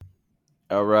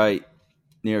All right,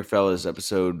 Near Fellas,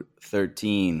 episode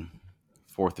 13,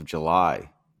 4th of July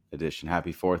edition.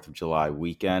 Happy 4th of July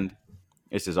weekend.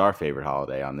 This is our favorite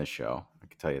holiday on this show. I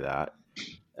can tell you that.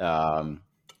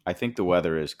 I think the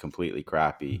weather is completely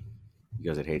crappy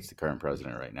because it hates the current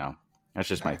president right now. That's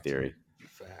just my theory.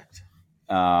 Fact.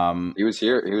 He was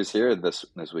here. He was here this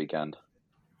weekend.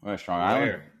 What, Strong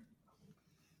Island?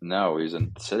 No, he was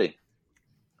in the city.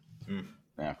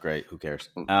 Yeah, great. Who cares?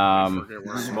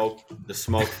 The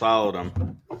smoke followed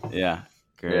him. Yeah,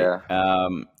 great. Yeah.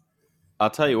 I'll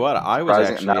tell you what. I was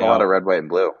actually not a lot of red, white, and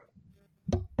blue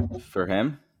for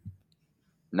him.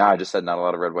 No, I just said not a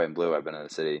lot of red, white, and blue. I've been in the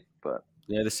city, but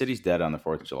yeah, the city's dead on the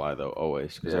 4th of July though,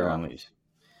 always because everyone leaves.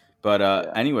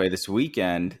 But anyway, this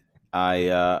weekend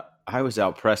I was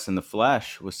out pressed in the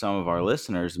flesh with some of our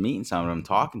listeners, meeting some of them,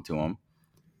 talking to them,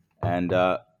 and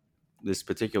this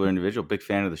particular individual, big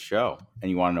fan of the show.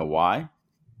 And you want to know why?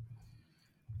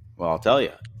 Well, I'll tell you.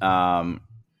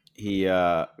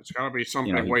 It's got to be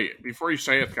something. Wait, before you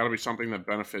say it, it's got to be something that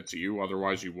benefits you.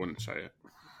 Otherwise, you wouldn't say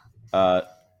it.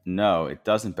 No, it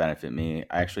doesn't benefit me.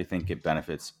 I actually think it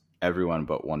benefits everyone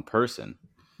but one person.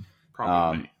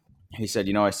 Probably. He said,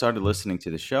 I started listening to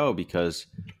the show because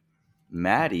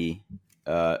Maddie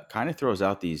kind of throws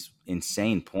out these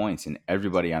insane points and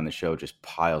everybody on the show just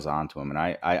piles onto him. And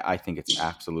I think it's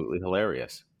absolutely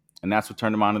hilarious. And that's what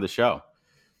turned him on to the show.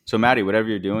 So, Maddie, whatever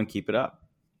you're doing, keep it up.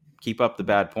 Keep up the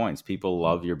bad points. People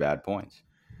love your bad points.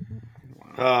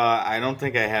 I don't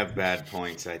think I have bad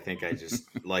points. I think I just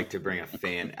like to bring a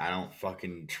fan. I don't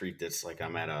fucking treat this like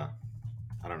I'm at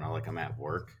like I'm at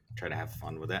work. Try to have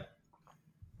fun with it.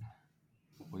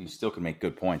 Well, you still can make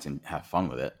good points and have fun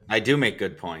with it. I do make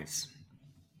good points.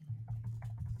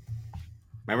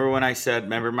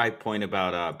 Remember my point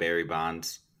about Barry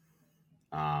Bonds?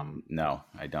 No,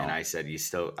 I don't. And I said, you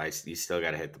still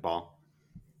got to hit the ball.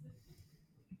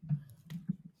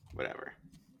 Whatever.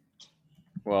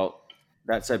 Well,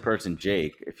 that said person,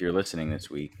 Jake, if you're listening this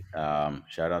week,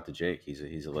 shout out to Jake. He's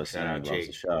a listener. He loves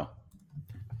the show.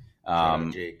 Shout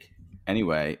out Jake.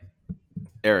 Anyway,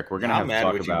 Eric, we're gonna have to talk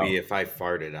about. How mad would you be if I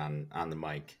farted on the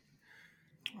mic?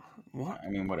 What? I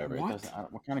mean, whatever. What? It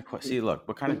doesn't. What kind of question? See, look,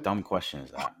 what kind of dumb question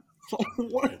is that?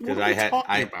 Because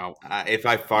about? If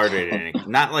I farted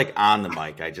not like on the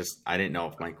mic, I didn't know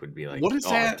if Mike would be like, what is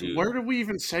that? Dude. Where do we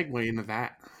even segue into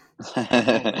that?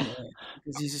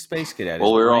 Because he's a space cadet.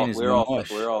 Well, we're all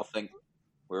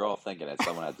thinking it.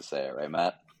 Someone had to say it, right,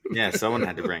 Matt? Yeah, someone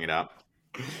had to bring it up.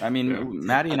 I mean,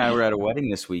 Maddie and I were at a wedding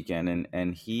this weekend,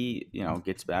 and he,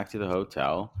 gets back to the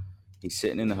hotel. He's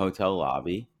sitting in the hotel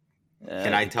lobby.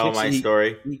 Can I tell my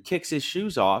story? He kicks his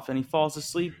shoes off and he falls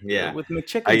asleep with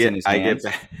McChickens in his hands.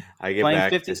 I get playing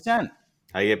back 50 Cent.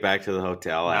 I get back to the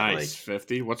hotel at like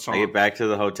 50. What song? I get back to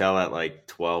the hotel at like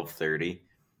 12:30,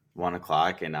 1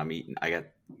 o'clock, and I'm eating. I got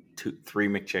 3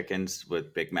 McChickens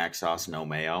with Big Mac sauce, no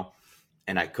mayo,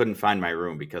 and I couldn't find my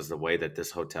room because the way that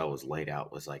this hotel was laid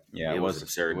out was like it was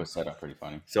absurd. It was set up pretty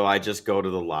funny. So I just go to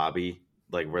the lobby,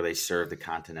 like where they serve the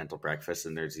continental breakfast,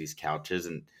 and there's these couches,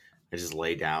 and I just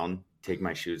lay down, take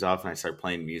my shoes off, and I start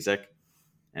playing music.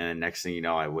 And next thing you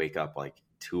know, I wake up like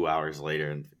 2 hours later,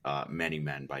 and Many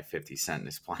Men by 50 Cent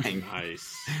is playing.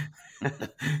 Nice.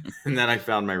 And then I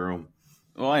found my room.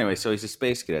 Well, anyway, so he's a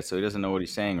space cadet, so he doesn't know what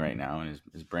he's saying right now, and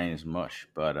his brain is mush.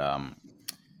 But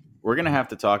we're going to have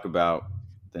to talk about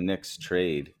the Knicks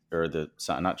trade, or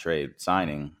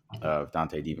signing of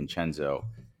Dante DiVincenzo.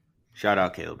 Shout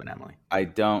out Caleb and Emily.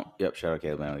 Shout out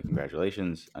Caleb and Emily.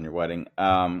 Congratulations on your wedding.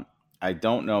 I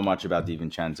don't know much about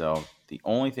DiVincenzo. The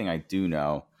only thing I do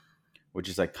know, which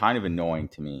is like kind of annoying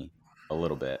to me a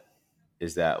little bit,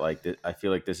 is that like I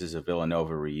feel like this is a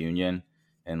Villanova reunion,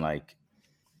 and like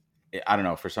I don't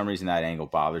know, for some reason that angle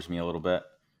bothers me a little bit.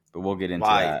 But we'll get into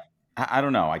that. I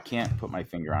don't know. I can't put my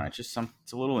finger on it. It's just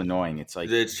it's a little annoying. It's like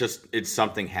it's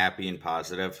something happy and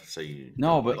positive. So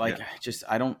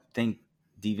I don't think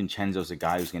DiVincenzo's a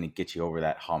guy who's going to get you over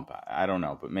that hump. I don't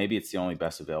know, but maybe it's the only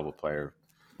best available player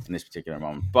in this particular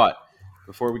moment. But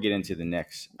before we get into the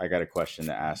Knicks, I got a question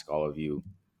to ask all of you.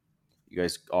 You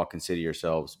guys all consider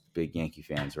yourselves big Yankee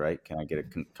fans, right? Can I get a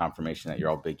confirmation that you're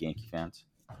all big Yankee fans?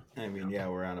 I mean, yeah,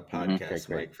 we're on a podcast,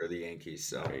 Mike, for the Yankees,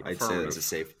 so I'd say that's a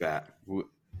safe bet.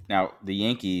 Now, the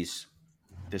Yankees,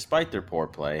 despite their poor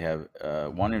play, have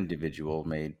one individual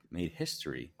made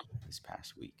history this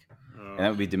past week. And that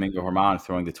would be Domingo German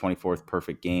throwing the 24th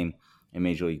perfect game in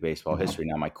Major League Baseball history.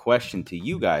 Now, my question to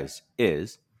you guys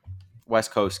is,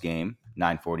 West Coast game,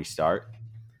 9:40 start.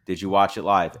 Did you watch it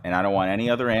live? And I don't want any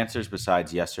other answers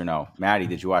besides yes or no. Maddie,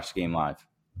 did you watch the game live?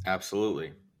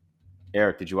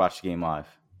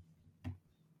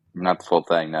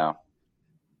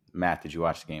 Matt, did you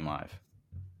watch the game live?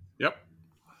 Yep.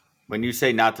 When you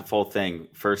say not the full thing,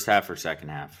 first half or second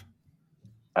half?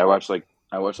 I watched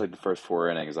the first 4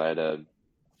 innings. I had a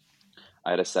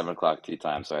 7:00 tee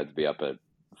time, so I had to be up at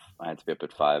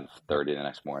 5:30 the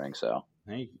next morning. So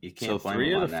Hey, you can't. So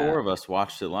 3 of the 4 of us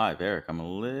watched it live. Eric, I'm a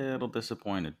little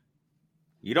disappointed.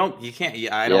 You can't.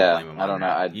 Yeah, I don't blame him. I don't know.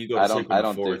 I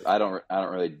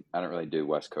don't really do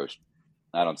West Coast.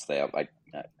 I don't stay up. I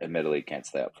admittedly can't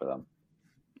stay up for them.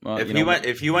 Well,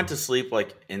 if you went to sleep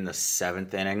like in the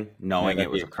 7th inning, knowing it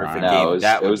was a perfect No,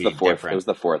 game, it was the fourth. It was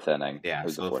the 4th inning. Yeah,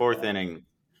 so the 4th inning.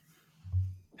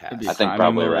 I think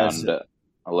probably around a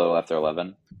little after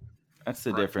 11. That's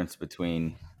the difference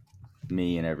between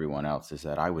me and everyone else, is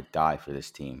that I would die for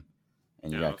this team,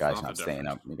 and you got guys not staying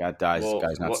up. You got guys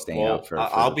not staying up.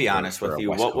 I'll be honest with you.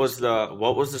 What was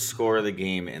the score of the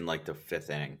game in like the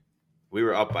 5th inning? We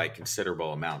were up by a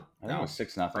considerable amount. I think it was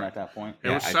 6-0 at that point. It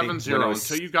was 7-0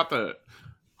 until you got the.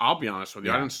 I'll be honest with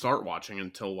you. I didn't start watching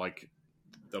until like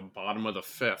the bottom of the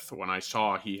 5th when I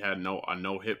saw he had a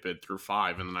no hit bid through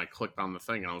 5, and then I clicked on the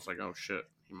thing and I was like, oh shit,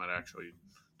 he might actually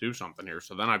do something here.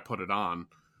 So then I put it on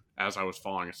as I was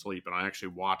falling asleep, and I actually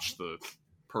watched the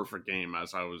perfect game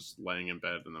as I was laying in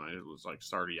bed, and then I was like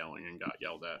started yelling and got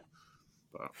yelled at.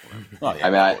 But well,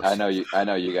 yeah, I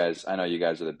know you guys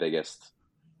are the biggest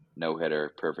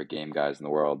no-hitter perfect game guys in the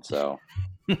world, so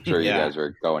I'm sure you guys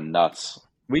are going nuts.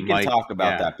 We can talk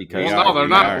about that because they're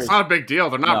not. It's not a big deal.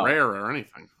 They're not rare or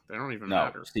anything. They don't even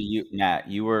matter. See, Matt,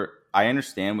 I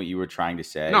understand what you were trying to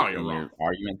say in your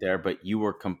argument there, but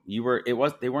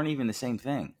they weren't even the same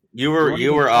thing. You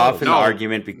were off in the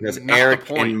argument because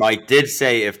Eric and Mike did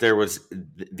say if there was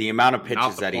the amount of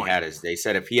pitches that he had, is they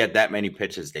said if he had that many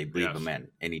pitches, they'd leave him in,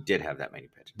 and he did have that many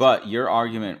pitches. But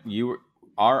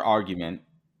our argument,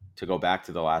 to go back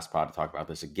to the last pod to talk about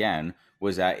this again,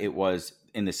 was that it was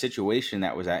in the situation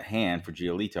that was at hand for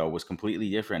Giolito was completely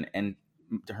different, and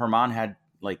German had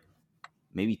like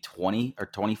maybe 20 or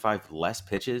 25 less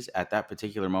pitches at that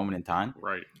particular moment in time.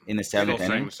 Right. In the 7th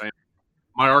inning.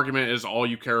 My argument is all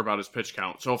you care about is pitch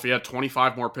count. So if he had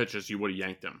 25 more pitches, you would have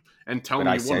yanked him. And tell me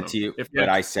I said to you,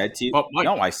 I said to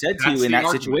you in that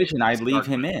situation, I'd leave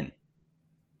him in.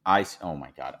 Oh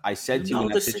my God. I said to you in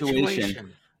that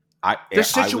situation. The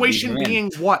situation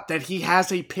being what? That he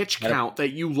has a pitch count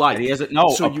that you like.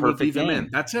 So you would leave him in.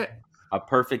 That's it. A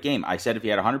perfect game. I said if he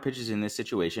had 100 pitches in this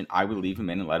situation, I would leave him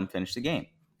in and let him finish the game,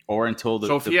 or until the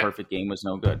perfect game was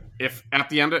no good. If at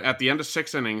the end of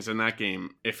 6 innings in that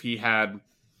game, if he had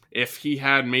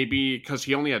maybe, because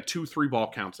he only had 2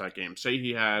 3-ball counts that game. Say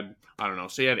he had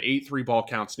 8 3-ball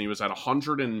counts and he was at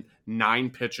 109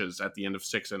 pitches at the end of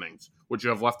 6 innings. Would you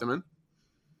have left him in?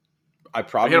 I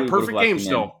probably had a perfect game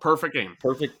still. Perfect game.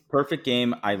 Perfect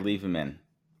game. I'd leave him in.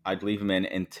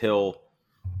 Until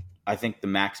I think the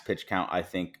max pitch count, I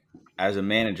think as a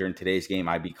manager in today's game,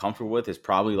 I'd be comfortable with is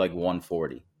probably like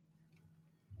 140.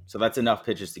 So that's enough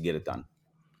pitches to get it done.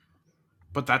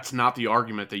 But that's not the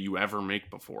argument that you ever make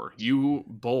before. You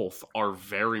both are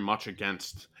very much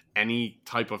against any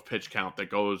type of pitch count that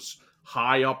goes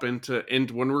high up into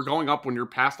when we're going up, when you're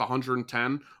past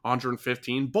 110,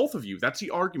 115, both of you. That's the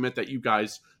argument that you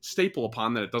guys staple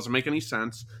upon, that it doesn't make any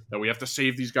sense, that we have to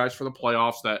save these guys for the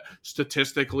playoffs, that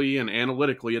statistically and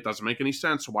analytically it doesn't make any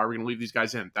sense, so why are we going to leave these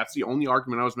guys in? That's the only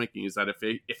argument I was making, is that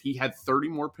if he had 30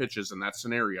 more pitches in that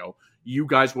scenario, you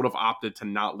guys would have opted to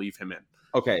not leave him in.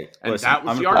 Okay, and listen, that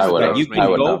was the argument.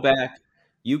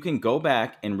 You can go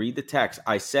back and read the text.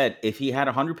 I said if he had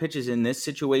 100 pitches in this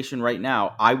situation right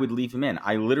now, I would leave him in.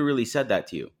 I literally said that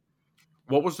to you.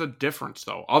 What was the difference,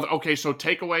 though? Okay, so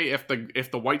take away if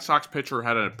the White Sox pitcher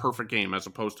had a perfect game as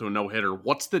opposed to a no-hitter,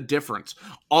 what's the difference?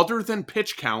 Other than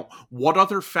pitch count, what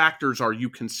other factors are you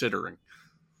considering?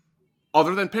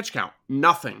 Other than pitch count,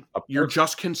 nothing. You're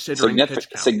just considering pitch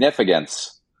count.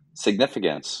 Significance.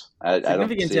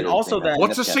 And also that.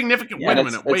 What's the significance? Wait a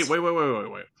minute.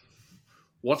 Wait.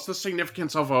 What's the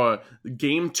significance of a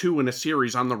game 2 in a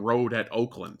series on the road at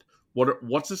Oakland?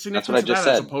 What's the significance of that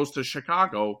as opposed to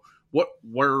Chicago?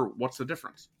 What's the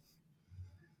difference?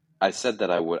 I said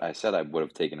I would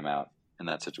have taken him out in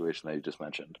that situation that you just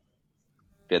mentioned.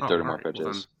 If he had 30 more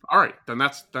pitches.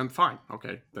 Then fine.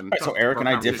 Okay. Then so Eric and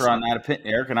I differ on that.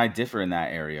 Eric and I differ in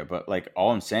that area, but like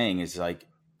all I'm saying is like,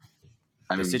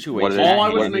 the situation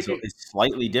is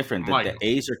slightly different. The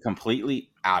A's are completely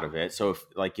out of it. So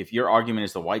if your argument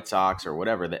is the White Sox or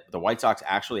whatever, the White Sox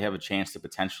actually have a chance to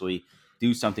potentially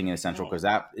do something in the Central, because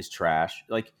that is trash.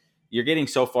 Like, you're getting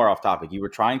so far off topic. You were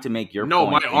trying to make your point. No,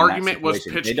 my argument was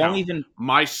pitch count.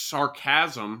 My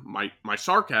sarcasm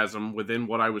within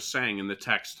what I was saying in the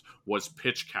text was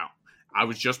pitch count. I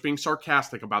was just being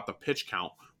sarcastic about the pitch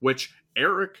count, which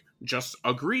Eric just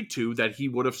agreed to that he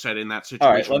would have said in that situation.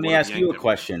 All right, let me ask you a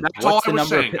question. That's all I was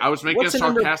saying. I was making a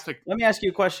sarcastic. Let me ask you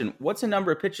a question. What's the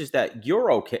number of pitches that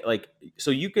you're okay? Like,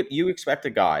 so you expect a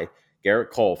guy,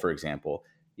 Garrett Cole, for example,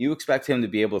 you expect him to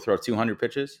be able to throw 200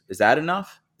 pitches? Is that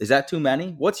enough? Is that too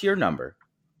many? What's your number?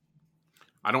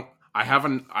 I don't have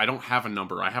a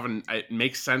number. It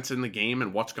makes sense in the game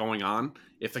and what's going on.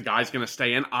 If the guy's going to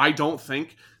stay in, I don't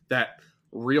think that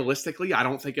realistically, I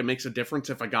don't think it makes a difference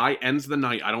if a guy ends the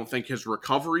night. I don't think his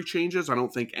recovery changes. I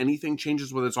don't think anything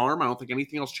changes with his arm. I don't think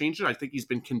anything else changes. I think he's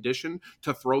been conditioned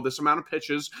to throw this amount of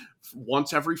pitches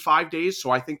once every 5 days.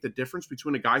 So I think the difference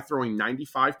between a guy throwing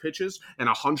 95 pitches and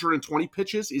 120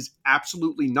 pitches is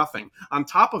absolutely nothing. On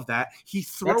top of that, he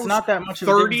throws That's not that much of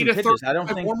 30 to 30 I don't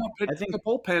think warm-up pitches in the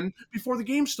bullpen before the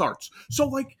game starts. So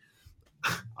like,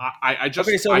 I just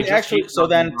okay. So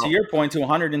then, to your point, to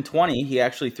 120, he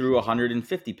actually threw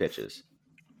 150 pitches.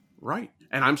 Right,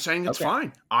 and I'm saying it's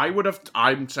fine.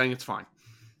 I'm saying it's fine.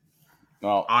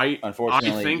 Well,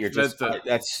 unfortunately, you're just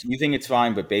you think it's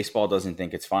fine, but baseball doesn't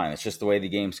think it's fine. It's just the way the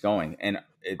game's going, and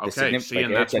the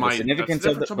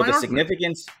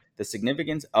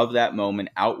significance of that moment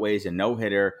outweighs a no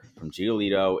hitter from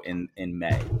Giolito in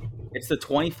May. It's the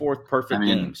 24th perfect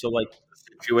game. So like.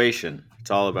 Situation. It's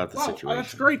all about the situation.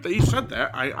 That's great that you said that.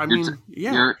 I mean,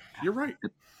 you're right.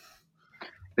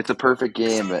 It's a perfect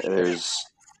game. There's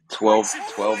 12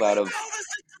 out of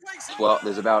 12.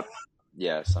 There's about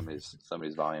somebody's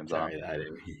volume's on.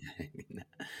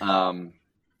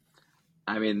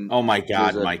 I mean, oh my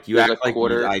God, Mike, you act like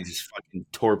I just fucking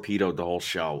torpedoed the whole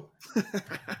show.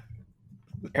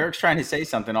 Eric's trying to say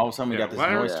something. All of a sudden, we got this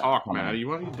noise. Talk, Maddie.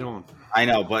 What are you doing? I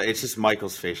know, but it's just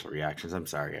Michael's facial reactions. I'm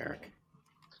sorry, Eric.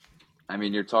 I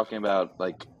mean, you're talking about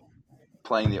like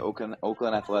playing the Oakland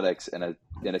Athletics in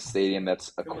a stadium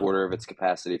that's a quarter of its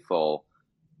capacity full.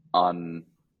 I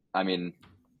mean,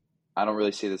 I don't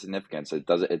really see the significance.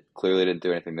 It clearly didn't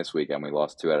do anything this weekend. We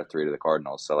lost 2 out of 3 to the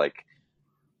Cardinals. So like,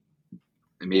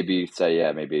 maybe you say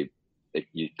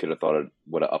you could have thought it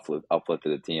would have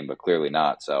uplifted the team, but clearly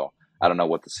not. So I don't know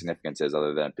what the significance is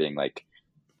other than it being like,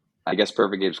 I guess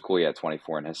perfect game's cool. Yeah,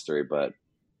 24 in history, but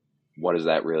what does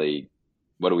that really?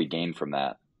 What do we gain from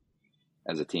that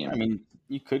as a team? I mean,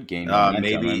 you could gain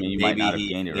momentum. You might not have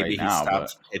gained it right now.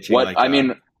 But I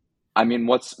mean,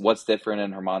 what's different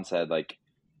in German's head? Like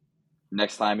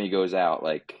next time he goes out,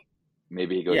 like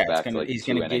maybe he goes back to like he's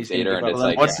 2 innings later, and it's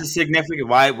like, what's the significance?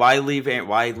 Why leave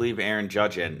Aaron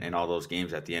Judge in all those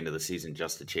games at the end of the season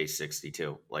just to chase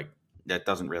 62? Like that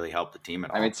doesn't really help the team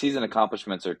at all. I mean, season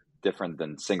accomplishments are different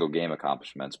than single game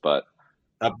accomplishments, but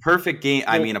a perfect game.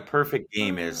 I mean, a perfect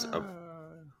game is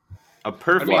a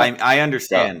perfect. I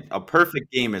understand. A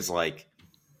perfect game is like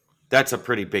that's a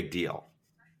pretty big deal,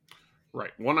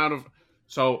 right?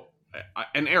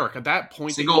 And Eric, at that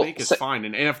point that you make is fine.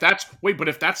 And if that's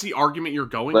if that's the argument you're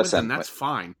going with, then that's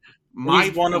fine. My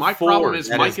problem is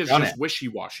Mike is just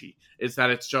wishy-washy. Is that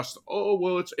it's just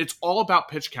it's all about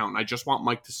pitch count. And I just want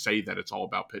Mike to say that it's all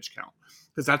about pitch count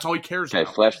because that's all he cares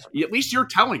about. At least you're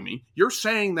telling me. You're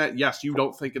saying that yes, you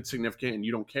don't think it's significant and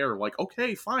you don't care. Like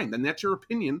okay, fine, then that's your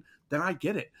opinion. Then I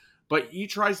get it. But he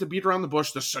tries to beat around the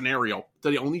bush the scenario.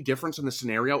 The only difference in the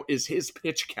scenario is his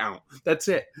pitch count. That's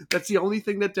it. That's the only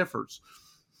thing that differs.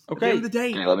 Okay. At the end of the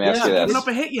day, let me ask you this. Giving up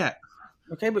a hit yet.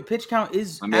 Okay, but pitch count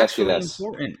is actually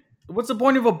important. What's the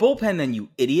point of a bullpen then, you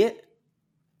idiot?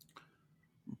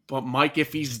 But Mike,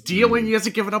 if he's dealing, he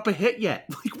hasn't given up a hit yet.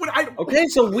 Okay,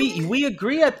 so we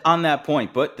agree on that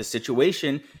point. But the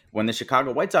situation when the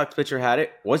Chicago White Sox pitcher had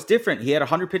it was different. He had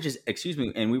 100 pitches,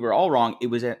 and we were all wrong. It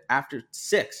was after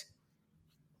 6.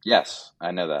 Yes,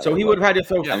 I know that. So he would have had to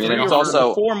throw 3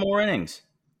 or 4 more innings.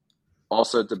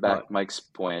 Also, to back Mike's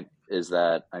point is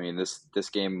that this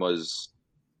game was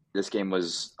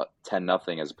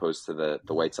 10-0 as opposed to the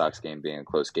White Sox game being a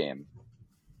close game.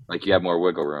 Like you have more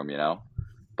wiggle room, you know.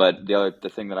 But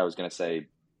the thing that I was going to say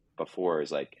before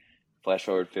is like, flash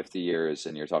forward 50 years,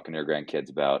 and you're talking to your grandkids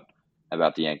about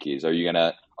the Yankees. Are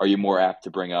you more apt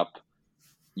to bring up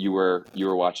you were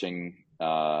watching?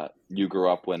 You grew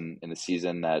up when in the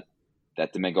season that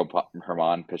Domingo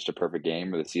German pitched a perfect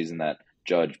game, or the season that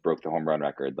Judge broke the home run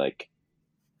record? Like,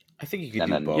 I think you could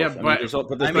do both. Yeah,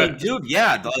 dude,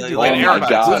 yeah.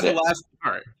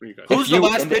 Who's the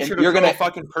last pitcher to throw a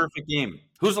fucking perfect game?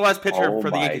 Who's the last pitcher for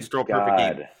the Yankees to throw a perfect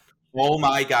game? Oh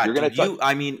my God!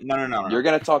 No. You're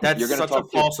gonna talk. That's such a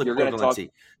false equivalency.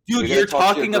 Dude, you're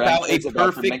talking about a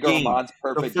perfect game.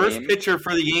 The first pitcher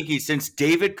for the Yankees since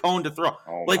David Cohn to throw.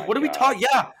 What are we talking?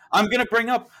 Yeah, I'm gonna bring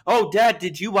up. Oh, Dad,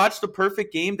 did you watch the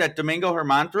perfect game that Domingo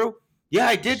German threw? Yeah,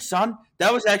 I did, son.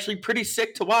 That was actually pretty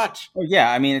sick to watch. Well,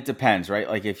 yeah, I mean, it depends, right?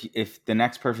 Like if the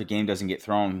next perfect game doesn't get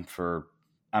thrown for,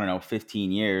 I don't know,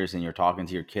 15 years, and you're talking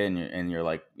to your kid and you're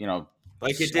like,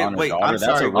 like it son did. or Wait, daughter, I'm that's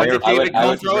sorry. a What rare. did David I Cohn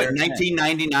would- throw it? rare thing.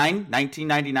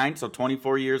 1999, so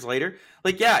 24 years later.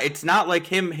 Like, yeah, it's not like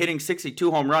him hitting 62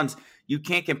 home runs. You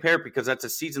can't compare it because that's a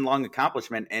season-long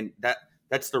accomplishment, and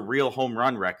that's the real home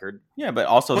run record. Yeah, but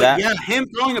also But that. yeah, him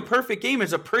throwing a perfect game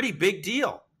is a pretty big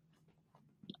deal.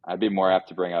 I'd be more apt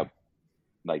to bring up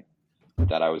like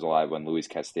that I was alive when Luis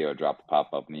Castillo dropped a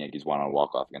pop-up and the Yankees won on a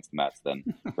walk-off against the Mets than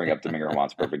bring up Domingo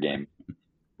German's perfect game.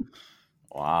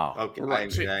 Wow. Okay,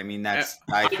 Right. See, I mean that's.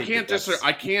 I think can't that's,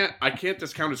 I can't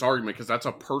discount his argument because that's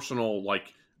a personal,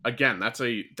 like, again, that's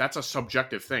a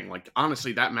subjective thing. Like,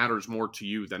 honestly, that matters more to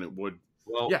you than it would.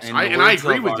 Well, Yes, in I the agree words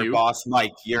of with our you. boss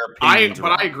Mike. Your opinion,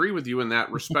 But I agree with you in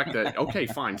that respect that, okay,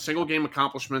 fine, single game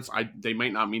accomplishments, they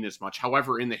might not mean as much.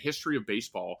 However, in the history of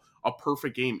baseball, a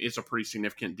perfect game is a pretty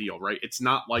significant deal, right? It's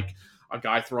not like a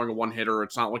guy throwing a one hitter.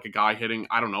 It's not like a guy hitting,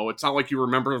 I don't know. It's not like you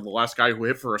remember the last guy who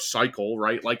hit for a cycle,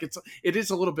 right? Like it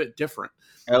is a little bit different.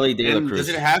 Ellie De La And Cruz. Does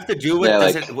it have to do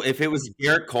with if it was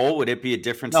Garrett Cole, would it be a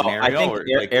different No, scenario? I think or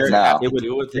Eric, does it have to it would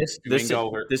do with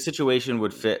this situation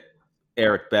would fit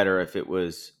Eric better if it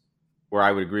was where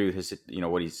I would agree with his,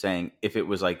 what he's saying. If it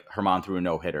was like Herman threw a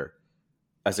no hitter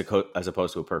as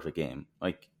opposed to a perfect game,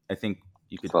 like I think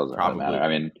you could Doesn't really probably. matter. I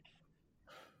mean,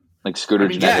 like Scooter. I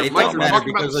mean, Yeah, Yeah, it Mike, does we're matter talking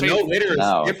about because the a same- no hitter is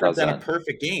No, it different than a doesn't.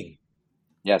 perfect game.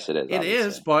 Yes, it is. It obviously.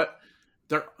 is, but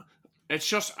it's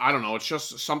just, I don't know. It's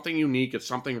just something unique. It's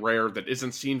something rare that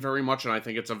isn't seen very much, and I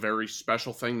think it's a very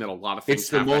special thing that a lot of things It's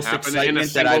the have to most happen in a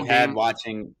excitement that single I've had game.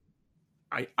 watching.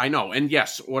 I know. And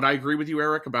yes, would I agree with you,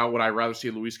 Eric, about would I rather see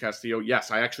Luis Castillo?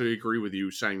 Yes, I actually agree with you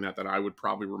saying that I would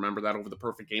probably remember that over the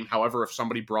perfect game. However, if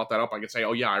somebody brought that up, I could say,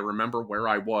 oh, yeah, I remember where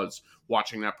I was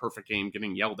watching that perfect game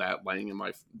getting yelled at laying in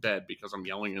my bed because I'm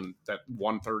yelling at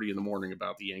 1:30 in the morning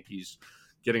about the Yankees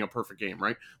getting a perfect game,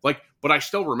 right? Like, but I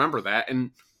still remember that,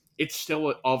 and it's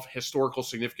still of historical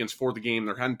significance for the game.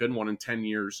 There hadn't been one in 10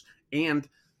 years, and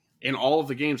in all of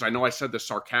the games, I know I said this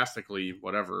sarcastically,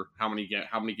 whatever, how many games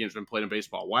have been played in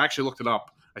baseball? Well, I actually looked it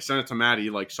up. I sent it to Maddie,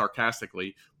 like,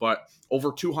 sarcastically, but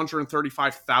over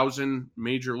 235,000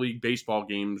 Major League Baseball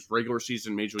games, regular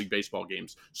season Major League Baseball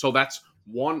games. So that's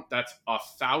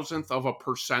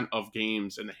 0.1% of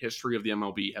games in the history of the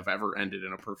MLB have ever ended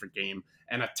in a perfect game,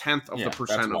 and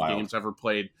 0.1% of games ever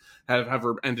played have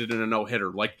ever ended in a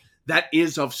no-hitter. Like, that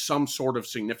is of some sort of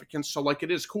significance. So, like, it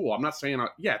is cool. I'm not saying,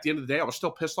 at the end of the day, I was still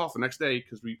pissed off the next day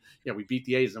because we beat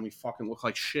the A's and we fucking look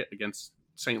like shit against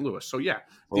St. Louis. So, yeah, at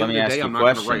the end of the day, I'm not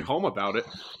going to write home about it,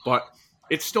 but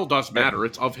it still does matter.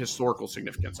 It's of historical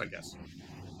significance, I guess.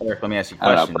 Eric, let me ask you a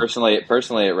I don't question. know.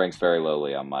 Personally, it ranks very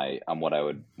lowly on what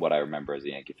I remember as a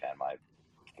Yankee fan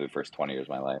for the first 20 years of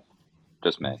my life.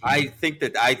 Just me. I think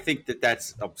that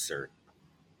that's absurd.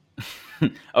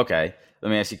 Okay, let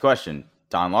me ask you a question.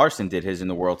 Don Larson did his in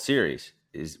the World Series.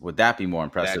 Would that be more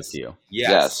impressive to you?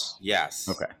 Yes.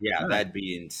 Okay. Yeah, that'd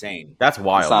be insane. That's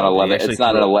wild. It's not though. 11. It's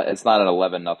not an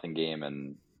 11-0 game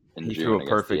in He June. threw a against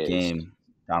perfect the A's. game.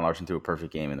 Don Larson threw a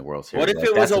perfect game in the World Series. What if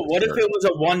it was a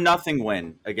 1-0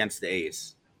 win against the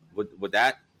A's? Would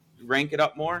that rank it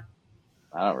up more?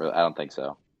 I don't think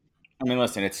so. I mean,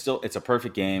 listen, it's a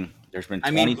perfect game. There's been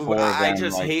 24 of them. I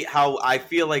just hate how I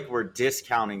feel like we're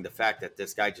discounting the fact that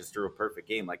this guy just threw a perfect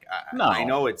game. Like, I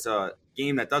know it's a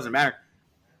game that doesn't matter.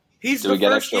 He's the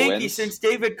first Yankee since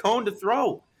David Cohn to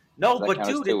throw. No, but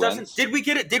dude, it doesn't. Wins? Did we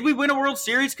get it? Did we win a World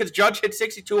Series because Judge hit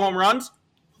 62 home runs?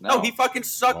 No, he fucking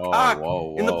sucked cock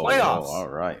in the playoffs. All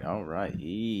right,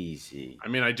 easy. I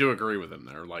mean, I do agree with him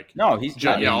there. Like, no, he's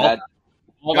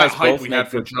all that hype we had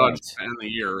for Judge to end the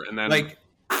year, and then like.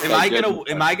 Am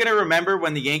I gonna remember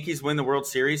when the Yankees win the World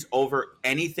Series over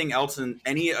anything else in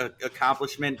any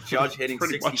accomplishment? Judge hitting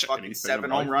 67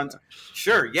 home runs.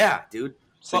 Sure, yeah, dude.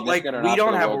 But like we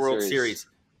don't have a World Series.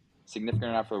 Significant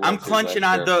enough for the World I'm Series clenching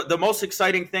last on year. the most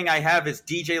exciting thing I have is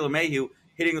DJ LeMahieu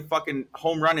hitting the fucking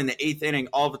home run in the 8th inning,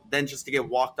 then just to get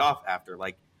walked off after.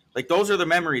 Like those are the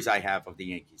memories I have of the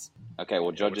Yankees. Okay,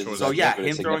 well, Judge is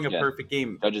him throwing a perfect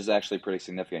game. Judge is actually pretty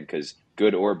significant because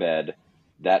good or bad,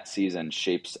 that season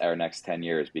shapes our next 10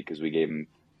 years because we gave him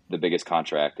the biggest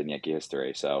contract in Yankee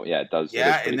history. So, yeah, it does.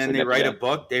 Yeah, and then they write a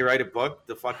book.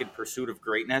 The fucking Pursuit of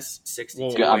Greatness,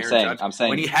 62. I'm saying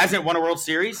when he hasn't won a World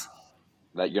Series.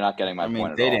 That you're not getting my point at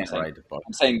all. They didn't write the book.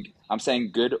 I'm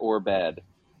saying good or bad,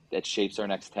 it shapes our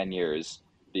next 10 years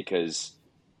because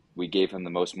we gave him the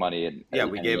most money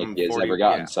we gave him he has 40, ever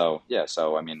gotten. yeah.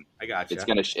 So I mean, I got you.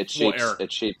 It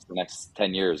shapes the next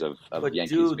 10 years of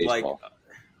Yankees baseball. Like,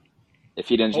 if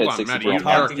he didn't hit 62 Maddie,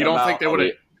 home runs, you don't think they would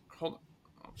have? Hold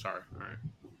sorry. All right.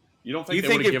 You don't think You they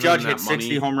think would've if given Judge him hit that 60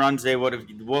 money? home runs, they would have?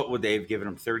 What would they have given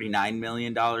him? $39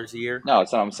 million a year? No,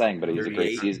 it's not what I'm saying, but he's a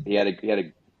great 38? season. He had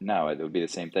a no, it would be the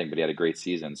same thing, but he had a great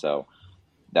season, so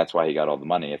that's why he got all the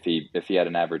money. If he had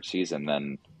an average season,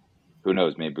 then who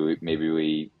knows? Maybe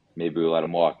we let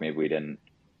him walk. Maybe we didn't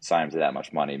sign him to that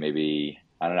much money. Maybe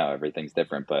I don't know. Everything's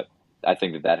different, but I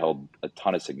think that held a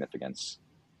ton of significance.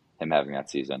 Him having that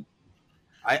season.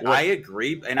 I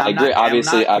agree, and I agree.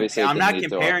 Obviously, I'm not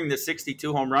comparing the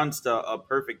 62 home runs to a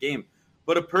perfect game,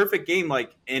 but a perfect game,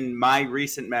 like in my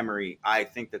recent memory, I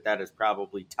think that is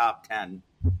probably top 10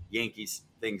 Yankees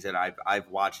things that I've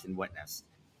watched and witnessed.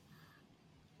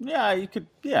 Yeah, you could.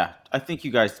 Yeah, I think you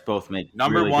guys both make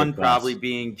Number really one good points. probably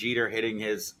being Jeter hitting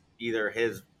either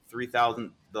his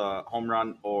 3,000 the home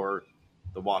run or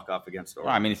the walk off against Orioles.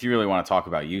 Well, I mean, if you really want to talk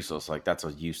about useless, like that's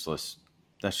a useless.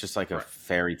 That's just like a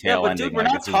fairy tale yeah, but ending. dude, we're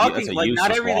like, not talking that's a like not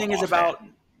everything is walk-off about.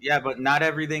 Yeah, but not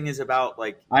everything is about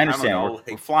like. I understand.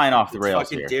 We're flying off the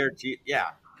rails here. Yeah,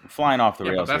 we're flying off the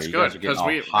rails but that's here. good because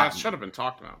that should have been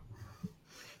talked about. You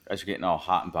guys are getting all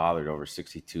hot and bothered over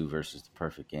 62 versus the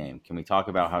perfect game. Can we talk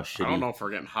about how shitty I don't know if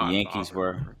we're getting hot the Yankees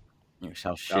were?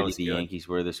 How shitty the Yankees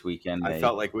were this weekend. I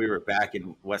felt like we were back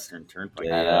in Western Turnpike.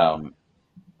 I know.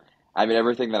 I mean,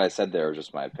 everything that I said there was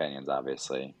just my opinions,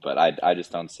 obviously, but I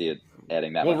just don't see it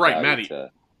adding that much value Matty. to...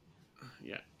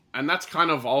 Yeah, and that's kind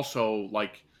of also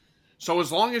like, so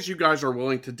as long as you guys are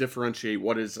willing to differentiate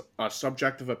what is a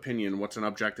subjective opinion, what's an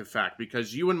objective fact,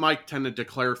 because you and Mike tend to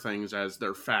declare things as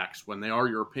their facts when they are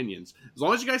your opinions. As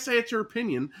long as you guys say it's your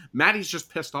opinion, Matty's just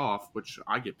pissed off, which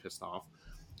I get pissed off,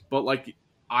 but like.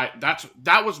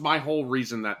 That was my whole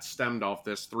reason that stemmed off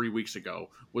this 3 weeks ago,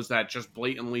 was that just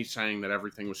blatantly saying that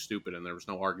everything was stupid and there was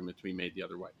no argument to be made the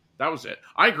other way. That was it.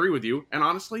 I agree with you, and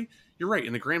honestly, you're right.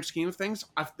 In the grand scheme of things,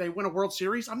 if they win a World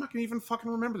Series, I'm not going to even fucking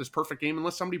remember this perfect game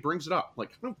unless somebody brings it up.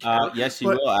 Like, I don't care. Yes, you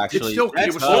will, actually.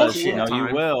 It was still you know,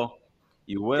 you will.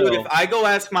 You will. Dude, if I go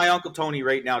ask my Uncle Tony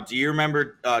right now, do you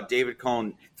remember David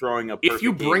Cohn throwing a perfect If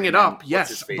you bring game it up,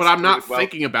 yes, but I'm not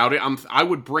thinking about it. I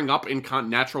would bring up in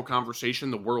natural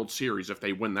conversation the World Series if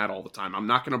they win that all the time. I'm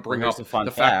not going to bring up the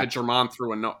fact that German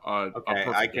threw a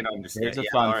perfect I can understand. Here's a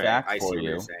fun fact for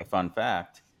you. A fun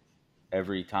fact.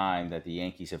 Every time that the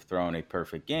Yankees have thrown a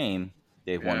perfect game,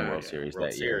 they've won a World Series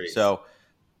that year. So,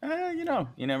 you know,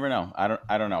 you never know.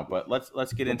 I don't know. But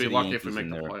let's get into the Yankees. We'll be lucky if we make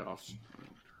the playoffs.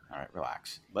 All right,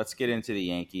 relax. Let's get into the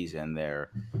Yankees and their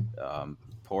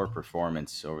poor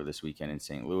performance over this weekend in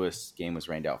St. Louis. Game was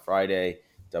rained out Friday.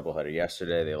 Doubleheader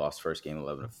yesterday. They lost first game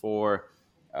 11-4.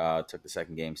 Took the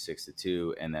second game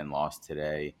 6-2, and then lost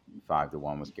today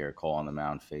 5-1 with Garrett Cole on the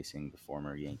mound facing the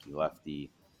former Yankee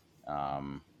lefty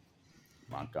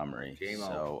Montgomery.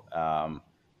 So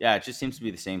yeah, it just seems to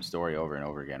be the same story over and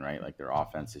over again, right? Like their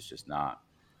offense is just not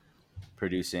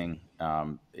producing.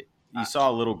 You saw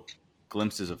a little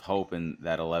glimpses of hope in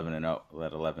that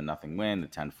 11-0 win, the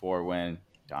 10-4 win.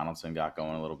 Donaldson got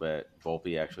going a little bit.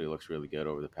 Volpe actually looks really good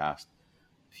over the past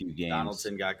few games.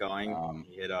 Donaldson got going.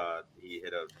 He hit a.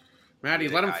 Matty,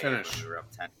 let him finish. We were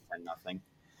up 10-0.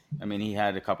 I mean, he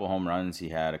had a couple home runs. He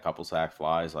had a couple sac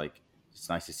flies. Like, it's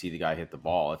nice to see the guy hit the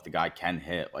ball. If the guy can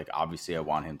hit, like, obviously I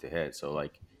want him to hit. So,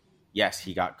 like, yes,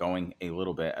 he got going a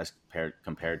little bit as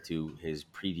compared to his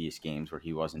previous games where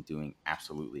he wasn't doing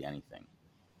absolutely anything.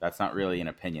 That's not really an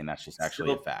opinion. That's just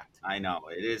actually a fact. I know.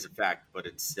 It is a fact, but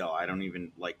it's still, I don't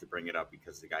even like to bring it up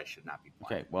because the guy should not be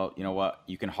playing. Okay, well, you know what?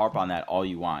 You can harp on that all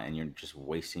you want, and you're just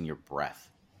wasting your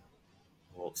breath.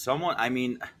 Well,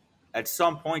 at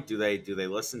some point, do they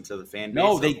listen to the fan base?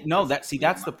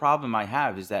 That's the problem I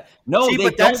have is that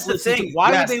that's the thing.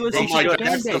 Why do they listen to the fan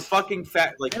That's base? the fucking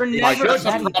fact. Like, that's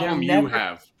the problem you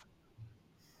have.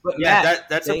 But yeah, Matt,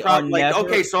 that's a problem. Like,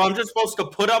 okay, so I'm just supposed to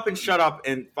put up and shut up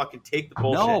and fucking take the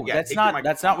bullshit. No, yeah,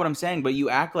 that's not what I'm saying. But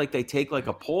you act like they take like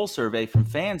a poll survey from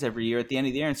fans every year at the end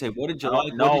of the year and say, "What did you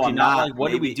like? What did you not like?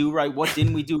 What did we do right? What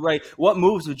didn't we do right? What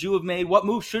moves would you have made? What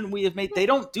moves shouldn't we have made?" They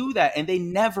don't do that, and they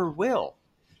never will.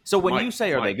 So when you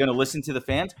say, "Are they going to listen to the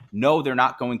fans?" No, they're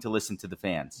not going to listen to the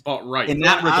fans. But right in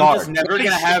that regard, I'm just never going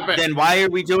to have. Then why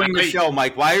are we doing the show,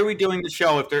 Mike? Why are we doing the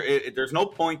show if there's no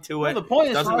point to it? Well, the point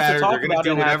is doesn't matter. They're going to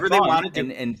do whatever they want to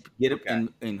do and get it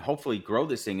and hopefully grow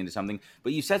this thing into something.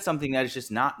 But you said something that is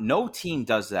just not. No team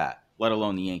does that, let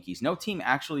alone the Yankees. No team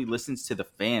actually listens to the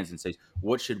fans and says,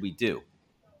 "What should we do?"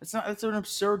 That's an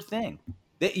absurd thing.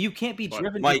 You can't be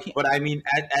driven, Mike. But I mean,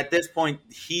 at this point,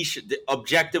 he should,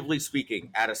 objectively speaking,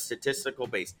 at a statistical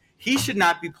base, he should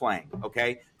not be playing.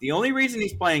 Okay, the only reason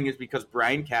he's playing is because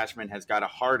Brian Cashman has got a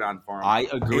hard on for him. I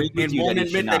agree with you. And won't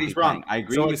admit that he's wrong. I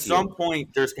agree. So with at some point,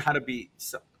 there's got to be.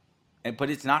 But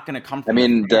it's not going to come from. I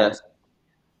mean,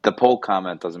 The poll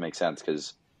comment doesn't make sense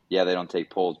because, yeah, they don't take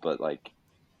polls, but, like,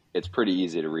 it's pretty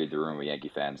easy to read the room with Yankee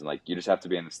fans. And, like, you just have to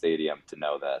be in the stadium to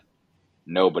know that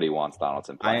nobody wants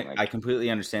Donaldson playing. I completely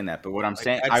understand that. But what I'm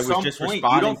saying, At I was some just point,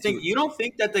 responding you don't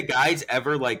think that the guys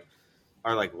ever, like,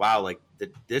 are like, wow, like,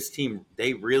 this team,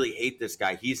 they really hate this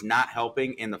guy. He's not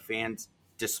helping, and the fans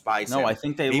despise him. No, I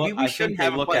think they Maybe look. we I shouldn't think they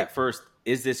have him look play. at first,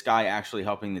 is this guy actually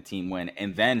helping the team win?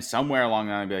 And then somewhere along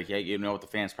the line, be like, yeah, you know what, the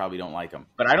fans probably don't like him.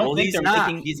 But I don't think he's they're not.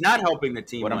 thinking. He's not helping the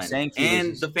team What I'm win. saying to you and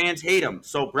is- the fans hate him.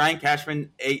 So Brian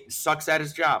Cashman sucks at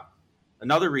his job.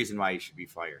 Another reason why he should be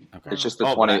fired. Okay. It's just the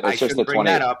Oh, 20. but I It's just the shouldn't bring 20.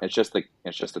 that up. It's just the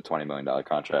 $20 million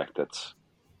contract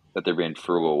that they're being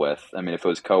frugal with. I mean, if it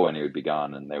was Cohen, he would be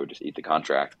gone, and they would just eat the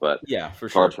contract. But Yeah, for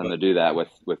it's sure. hard for them to do that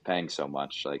with paying so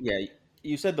much. Like, Yeah,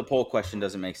 you said the poll question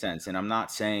doesn't make sense, and I'm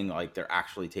not saying like they're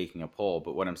actually taking a poll,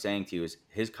 but what I'm saying to you is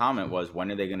his comment was,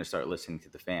 when are they going to start listening to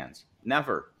the fans?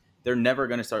 Never. They're never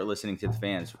going to start listening to the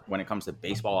fans when it comes to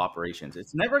baseball operations.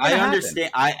 It's never going to happen. I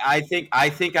understand. I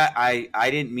think I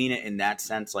didn't mean it in that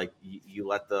sense. Like you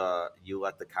let the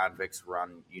convicts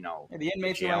run. You know, Yeah, the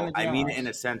inmates jail. around the I mean it jails. in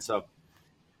a sense of.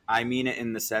 I mean it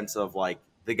in the sense of like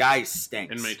the guy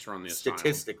stinks. Inmates run the asylum.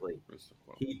 Statistically, That's the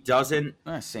quote. he doesn't.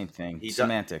 Same thing. He does-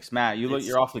 Semantics. Matt,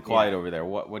 you're awfully quiet over there.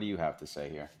 What do you have to say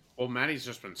here? Well, Maddie's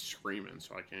just been screaming,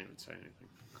 so I can't even say anything.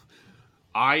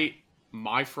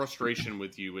 My frustration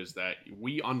with you is that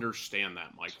we understand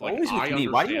that, Mike. Like, Always with I me.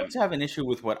 understand. Why do you always have an issue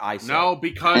with what I say? No,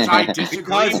 because I disagree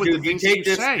Because with dude, the things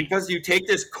you say. because you take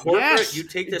this corporate, Yes. you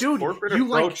take this Dude, corporate you,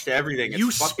 like, approach to everything. It's you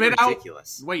fucking spit out-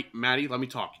 ridiculous. Wait, Maddie, let me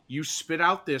talk. You spit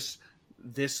out this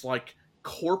like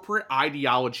corporate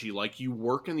ideology, like you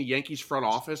work in the Yankees front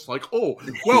office. Like, oh,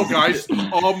 well, guys, Yeah,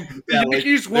 the like,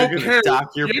 Yankees they're won't gonna care.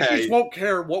 dock your Yankees pay. won't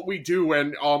care what we do,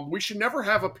 and we should never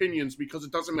have opinions because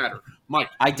it doesn't matter. Mike,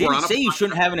 I we're didn't on a say you podcast.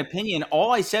 shouldn't have an opinion. All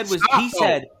I said was Stop, he though.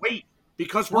 said. Wait,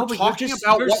 because No, we're but you're talking just-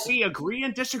 about you're what s- we agree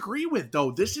and disagree with,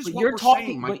 though. This is But what you're we're talking.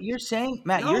 saying, Mike. But you're saying,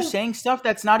 Matt, No. you're saying stuff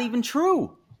that's not even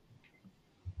true.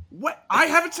 What? I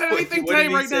haven't said anything What do today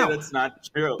you right say now. That's not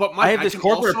true. But Mike, I have this can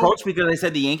corporate also- approach because I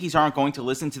said the Yankees aren't going to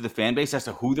listen to the fan base as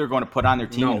to who they're going to put on their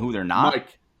team No, and who they're not.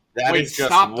 Mike, That wait, is just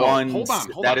stop, though. one. Hold on.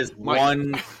 That is Mike.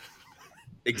 one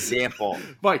example.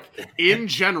 Mike, in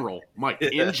general,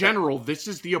 this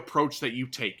is the approach that you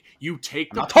take. You take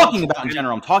I'm the not talking approach about in and-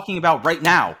 general. I'm talking about right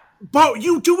now. But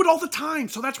you do it all the time,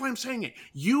 so that's why I'm saying it.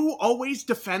 You always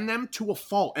defend them to a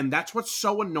fault, and that's what's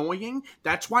so annoying.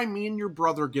 That's why me and your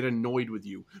brother get annoyed with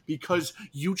you, because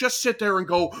you just sit there and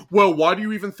go, well, why do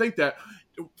you even think that?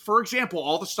 For example,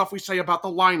 all the stuff we say about the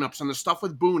lineups and the stuff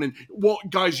with Boone, and, well,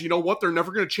 guys, you know what? They're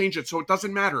never going to change it, so it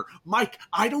doesn't matter. Mike,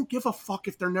 I don't give a fuck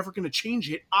if they're never going to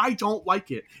change it. I don't like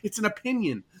it. It's an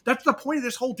opinion. That's the point of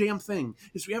this whole damn thing,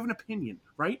 is we have an opinion,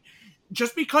 right?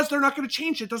 Just because they're not going to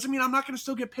change it doesn't mean I'm not going to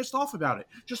still get pissed off about it.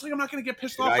 Just like I'm not going to get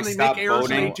pissed Should off I when they stop make errors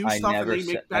voting? and they do stuff and they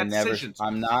make bad decisions.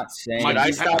 I'm not saying. Mike, Should I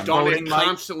you stop have done voting, it Mike?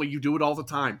 constantly. You do it all the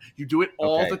time. You do it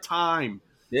all Okay. the time.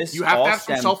 This You have all to have some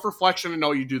stemmed- self-reflection and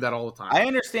know you do that all the time. I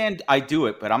understand I do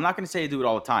it, but I'm not going to say I do it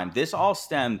all the time. This all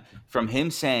stemmed from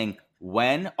him saying,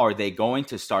 when are they going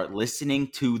to start listening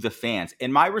to the fans?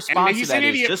 And my response and he's to that an is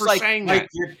idiot just for like saying like,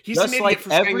 that. He's just an idiot like for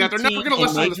saying every that. They're never team going to in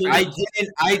listen to the Major I fans.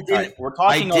 didn't. All right, we're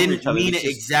talking over each other. mean This it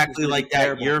is- exactly this is like that.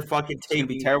 terrible. You're fucking It's going to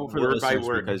taking be terrible for the word by listeners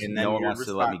word, because and no then one you're wants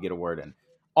to let me responding. get a word in.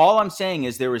 All I'm saying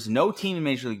is there is no team in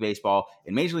Major League Baseball,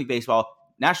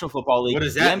 National Football League, What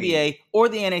does the that NBA, or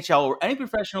the NHL, or any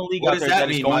professional league What out does there that that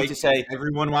is mean, going Mike? to say,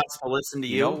 Everyone wants to listen to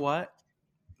you. you know what?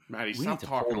 Maddie, We stop need to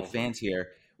talking poll the over fans here.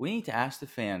 We need to ask the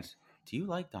fans, do you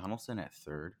like Donaldson at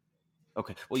third?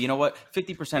 Okay. Well, you know what?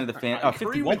 50% of the fans, I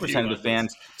agree with 51% you of the on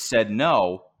fans said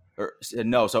no. Or said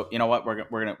no. So you know what? We're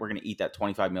gonna eat that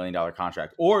 $25 million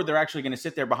contract, or they're actually gonna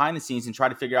sit there behind the scenes and try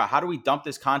to figure out how do we dump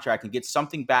this contract and get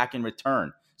something back in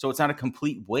return, so it's not a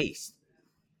complete waste.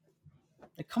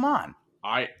 Like, come on.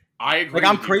 I agree. Like,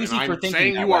 I'm with you, crazy and for I'm thinking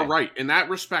saying that you are way. right in that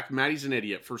respect. Maddie's an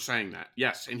idiot for saying that.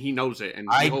 Yes, and he knows it. And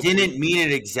I hopefully- didn't mean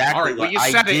it exactly. All right, well, like, you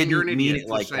I said it, didn't and you're an mean idiot it for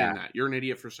like saying that. that. You're an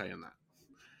idiot for saying that.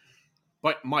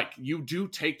 But, Mike, you do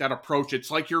take that approach. It's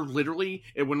like you're literally,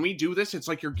 when we do this, it's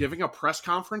like you're giving a press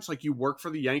conference, like you work for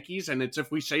the Yankees, and it's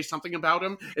if we say something about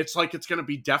him, it's like it's going to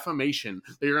be defamation.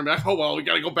 That you're going to be like, oh, well, we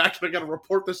got to go back and I got to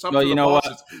report this up Well, to you the know what?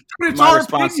 bosses. Dude, it's My our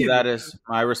response opinion.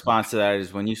 to that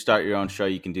is when you start your own show,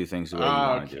 you can do things the way you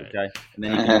want to do. Okay. Okay, and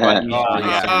then you can invite me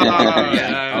on.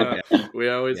 Yeah. Okay. We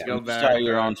always Yeah, go you back. start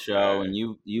your own show, and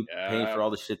you pay Yeah. for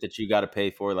all the shit that you got to pay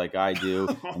for, like I do,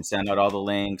 and send out all the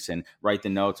links and write the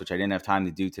notes, which I didn't have time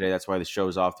to do today. That's why the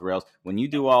show's off the rails. When you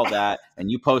do all that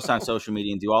and you post on social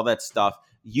media and do all that stuff,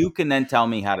 you can then tell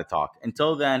me how to talk.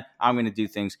 Until then, I'm going to do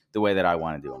things the way that I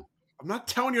want to do them. I'm not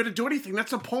telling you to do anything.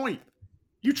 That's the point.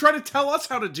 You try to tell us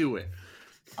how to do it.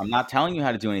 I'm not telling you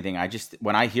how to do anything.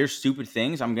 When I hear stupid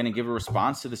things, I'm going to give a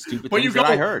response to the stupid But things you go,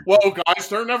 that I heard. well, guys,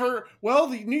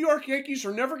 the New York Yankees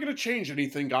are never going to change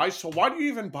anything, guys. So why do you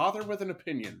even bother with an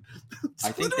opinion?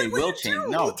 I think they will change.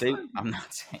 No, I'm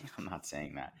not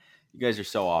saying that. You guys are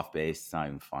so off base. It's not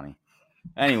even funny.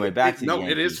 Anyway, back to the Yankees.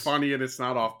 No, it is funny and it's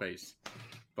not off base.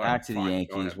 But back to the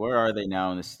Yankees. Where are they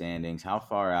now in the standings? How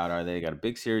far out are they? They got a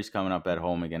big series coming up at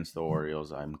home against the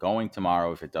Orioles. I'm going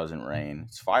tomorrow if it doesn't rain.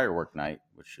 It's firework night,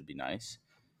 which should be nice,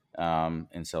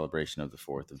 in celebration of the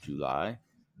 4th of July.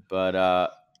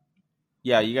 But,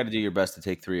 yeah, you got to do your best to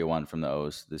take 3-1 from the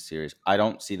O's this series. I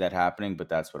don't see that happening, but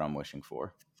that's what I'm wishing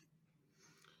for.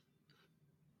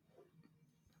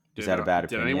 Is that a bad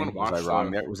opinion? Did anyone watch was I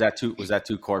wrong there? Was that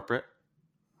too corporate?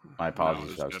 My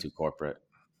apologies if that was too corporate.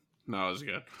 No, it was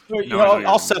good.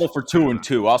 I'll settle for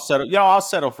 2-2. I'll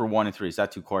settle for 1-3. Is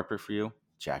that too corporate for you?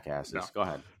 Jackasses. No. Go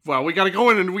ahead. Well, we got to go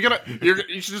in and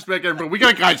you should just make it. But we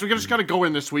just got to go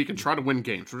in this week and try to win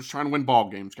games. We're just trying to win ball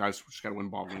games, guys. We just got to win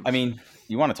ball games. I mean,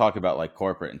 you want to talk about like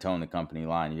corporate and towing the company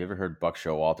line. You ever heard Buck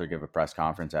Showalter give a press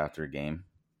conference after a game?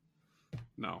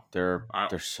 No. They're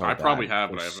so bad. I probably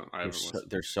have, but I haven't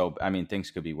they're so, I mean, things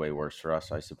could be way worse for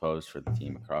us, I suppose, for the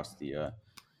team across the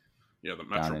the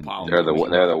Metropolitan.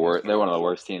 They're worst. They're one of the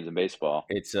worst teams in baseball.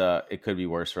 It could be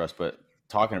worse for us, but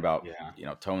talking about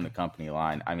towing the company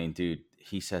line. I mean, dude,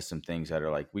 he says some things that are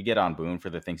like, we get on Boone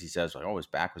for the things he says, like, oh, his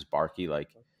back was barky. Like,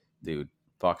 dude,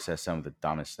 Buck says some of the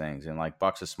dumbest things, and like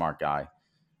Buck's a smart guy.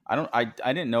 I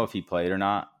didn't know if he played or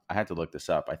not. I had to look this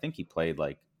up. I think he played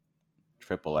like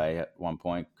AAA at one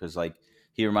point because like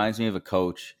he reminds me of a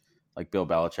coach like Bill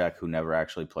Belichick, who never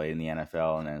actually played in the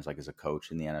NFL and then is like as a coach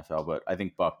in the NFL. But I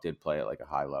think Buck did play at like a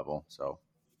high level, so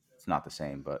it's not the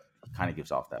same, but it kind of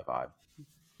gives off that vibe.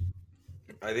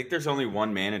 I think there's only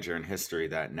one manager in history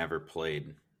that never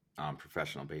played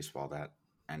professional baseball that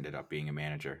ended up being a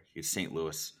manager. He's St.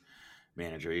 Louis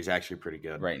manager. He's actually pretty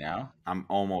good right now. I'm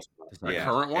almost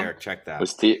current one. Eric, check that.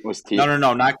 Was Tito?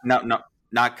 No,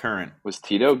 not current. Was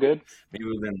Tito good? Maybe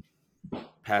within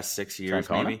past 6 years,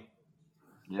 Francona? maybe.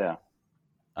 Yeah.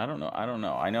 I don't know.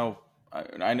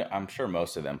 I'm sure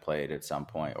most of them played at some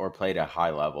point or played at a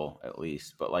high level at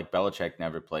least. But like Belichick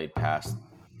never played past.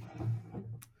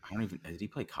 Did he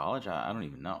play college? I don't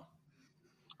even know.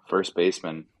 First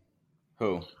baseman.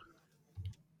 Who?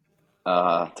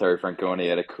 Terry Francona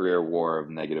had a career WAR of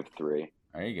 -3.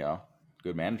 There you go.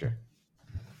 Good manager.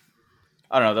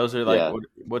 I don't know. Those are like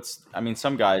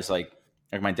some guys like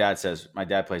my dad says. My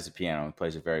dad plays the piano and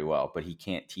plays it very well, but he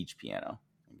can't teach piano.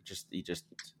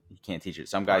 He can't teach it.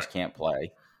 Some guys can't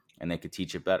play, and they could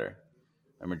teach it better.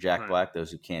 Remember Jack Black?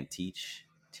 Those who can't teach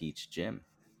Jim.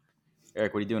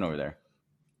 Eric, what are you doing over there?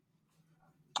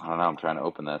 I don't know. I'm trying to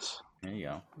open this. There you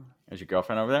go. Is your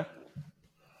girlfriend over there?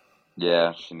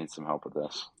 Yeah, she needs some help with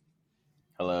this.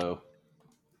 Hello.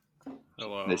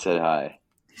 They said hi.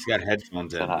 He's got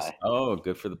headphones in. Hi. Oh,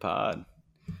 good for the pod.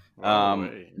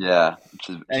 Yeah.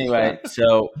 Anyway,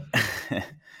 so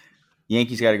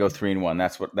Yankees got to go 3-1.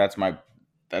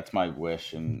 That's my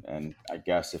wish, and I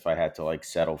guess if I had to like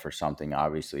settle for something,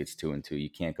 obviously it's 2-2. You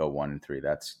can't go 1-3.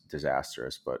 That's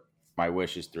disastrous. But my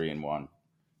wish is 3-1.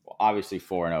 Well, obviously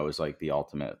 4-0 is like the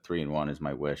ultimate. 3-1 is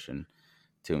my wish, and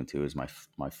 2-2 is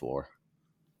my floor.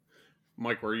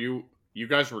 Mike, you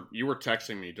were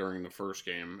texting me during the first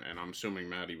game, and I'm assuming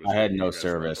Maddie was. I had no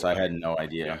service. I had no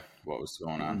idea what was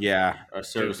going on. Yeah, our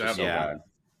service was so bad.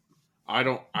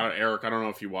 Eric, I don't know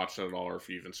if you watched it at all or if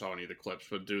you even saw any of the clips,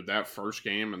 but dude, that first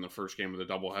game and the first game of the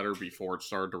doubleheader before it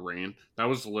started to rain, that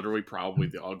was literally probably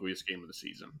the ugliest game of the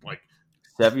season. Like,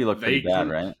 Sevy looked pretty bad,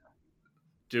 right?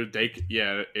 Dude,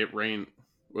 it rained.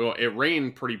 Well, it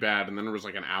rained pretty bad, and then there was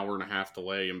like an hour and a half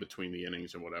delay in between the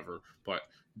innings and whatever. But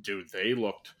dude, they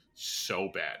looked so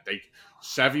bad.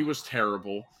 Sevy was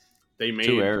terrible. They made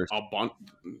 2 errors. a bunch.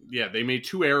 Yeah, they made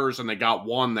 2 errors, and they got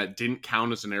one that didn't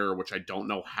count as an error, which I don't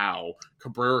know how.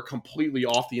 Cabrera completely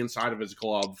off the inside of his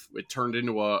glove. It turned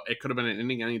into it could have been an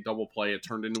inning double play. It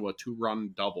turned into a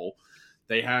 2-run double.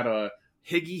 They had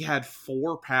Higgy had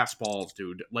 4 pass balls,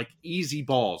 dude. Like easy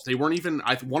balls. They weren't even.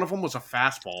 One of them was a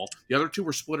fastball. The other 2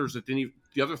 were splitters that didn't.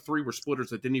 The other 3 were splitters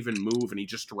that didn't even move, and he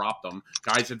just dropped them.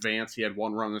 Guys advanced. He had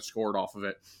 1 run that scored off of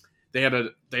it. They had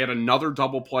another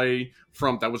double play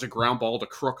that was a ground ball to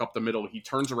Crook up the middle. He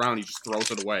turns around, he just throws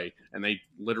it away, and they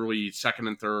literally second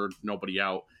and third, nobody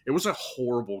out. It was a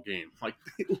horrible game, like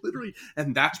literally,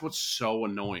 and that's what's so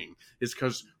annoying is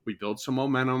because we build some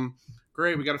momentum.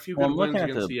 Great, we got a few good wins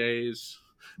against the A's,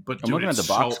 but dude, it's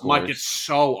box scores. Like it's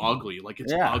so ugly, like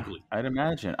it's ugly. I'd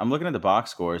imagine. I'm looking at the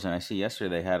box scores, and I see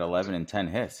yesterday they had 11 and 10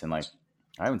 hits, and like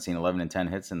I haven't seen 11 and 10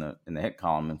 hits in the hit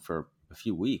column for a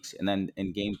few weeks. And then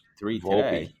in game 3 Volpe.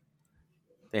 today,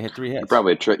 they hit 3 hits.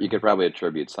 You could probably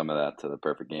attribute some of that to the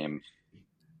perfect game.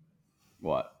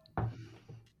 What?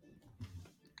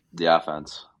 The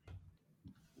offense.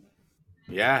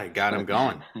 Yeah, it got him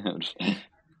going.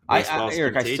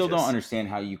 Eric, I still don't understand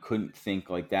how you couldn't think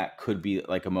like that could be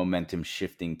like a momentum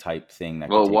shifting type thing. That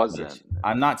Well, could it take wasn't. place.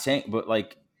 I'm not saying, but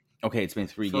like, okay, it's been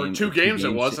 3 For games. 2 games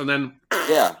it was, and then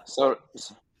yeah. So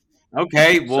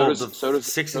okay, well, so does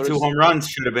 62 home runs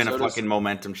should have been a fucking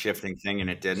momentum shifting thing, and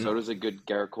it didn't. So does a good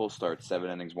Garrett Cole start, 7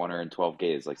 innings, 1 earned, 12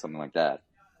 Ks, like something like that.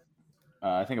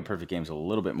 I think a perfect game is a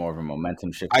little bit more of a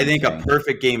momentum shift. I think a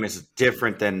perfect game is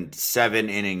different than 7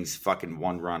 innings, fucking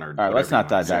 1 run. Or all right, let's not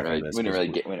dive back into into this. We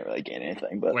didn't really gain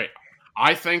anything. But wait,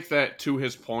 I think that to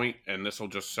his point, and this will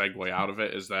just segue out of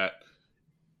it, is that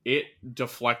it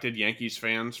deflected Yankees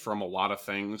fans from a lot of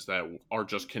things that are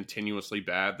just continuously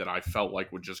bad that I felt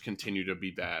like would just continue to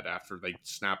be bad after they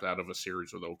snapped out of a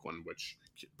series with Oakland, which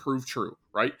proved true,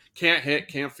 right? Can't hit,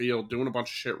 can't field, doing a bunch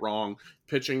of shit wrong.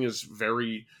 Pitching is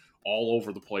very all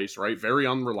over the place, right? Very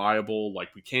unreliable.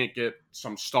 Like, we can't get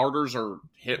some starters or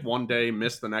hit one day,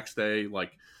 miss the next day.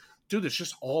 Like, dude, it's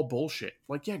just all bullshit.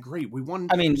 Like, yeah, great. We won.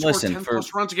 I mean, listen, 10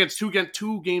 plus runs against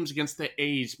two games against the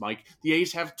A's, Mike. The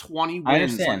A's have 20 wins. I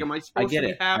understand. Like, am I supposed to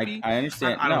be happy? I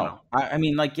understand. I don't know. I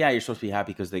mean, like, yeah, you're supposed to be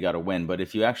happy because they got a win. But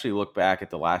if you actually look back at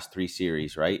the last 3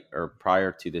 series, right, or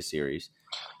prior to this series,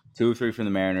 2 or 3 from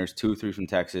the Mariners, 2 or 3 from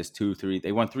Texas, 2 or 3.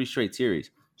 They won 3 straight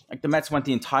series. Like, the Mets went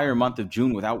the entire month of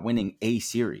June without winning a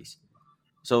series.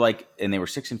 So, like, and they were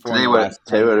 6-4.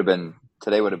 Today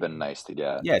would have been nice to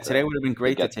get. Yeah, today would have been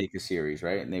great to take a series,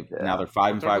 right? And now they're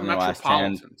 5-5 in the last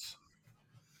 10.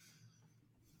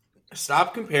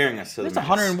 Stop comparing us to the It's Mets. a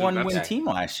 101 win team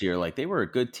last year. Like, they were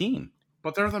a good team.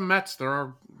 But they're the Mets.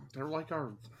 They're like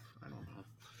our. I don't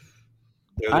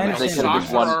know. I understand. Is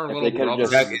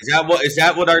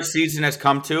that what our season has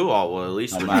come to? Oh, well, at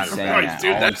least I'm we're not not saying right, that.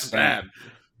 dude. All That's bad.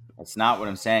 That's not what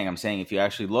I'm saying. I'm saying if you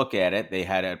actually look at it, they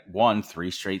had won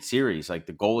 3 straight series. Like,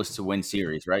 the goal is to win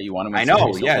series, right? You want to win. I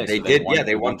know. Series, Yeah, okay, they so did.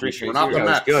 They won won 3 straight series. series.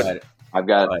 That was good.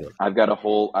 I've got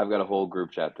a whole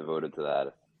group chat devoted to that.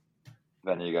 If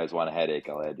any of you guys want a headache,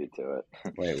 I'll add you to it.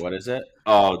 Wait, what is it?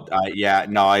 Oh, yeah.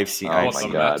 No, I've seen. Oh I've my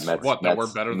seen god, Mets. Mets, That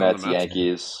we're better than Mets, the Mets?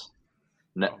 Yankees.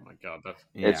 Oh my god, that's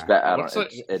It's bad. I don't.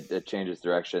 What's It changes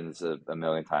directions a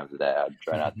million times a day. I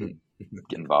try not to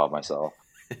get involved myself.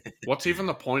 What's even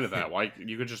the point of that? Why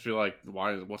you could just be like,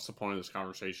 why? What's the point of this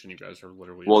conversation? You guys are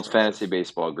literally. Well, it's fantasy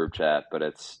baseball group chat, but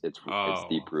it's Oh.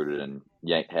 deep rooted in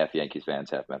half Yankees fans,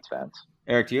 half Mets fans.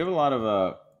 Eric, do you have a lot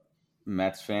of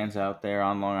Mets fans out there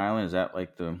on Long Island? Is that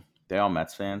like they all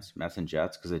Mets fans, Mets and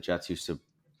Jets? Because the Jets used to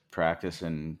practice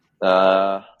in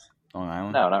Long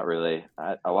Island. No, not really.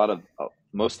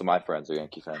 Most of my friends are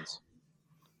Yankee fans.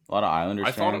 A lot of Islanders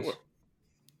I thought fans. it was.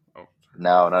 Oh,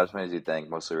 No, not as many as you think.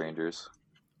 Mostly Rangers.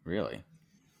 Really?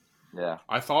 Yeah.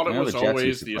 I thought it I know was the Jets always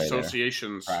used to the play there.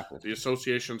 associations. Practice. The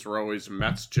associations were always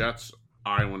Mets, Jets,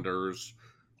 Islanders,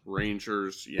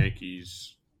 Rangers,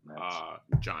 Yankees, Mets.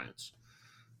 Giants,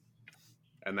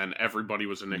 and then everybody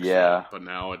was a Knicks Yeah. fan.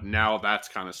 But now that's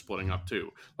kind of splitting up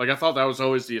too. Like, I thought that was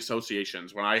always the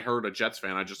associations. When I heard a Jets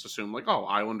fan, I just assumed like, oh,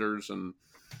 Islanders and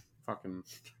fucking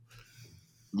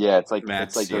Yeah, it's like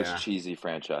Mets, those cheesy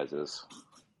franchises.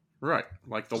 right,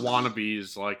 like the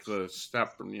wannabes, like the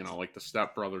step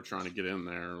brother trying to get in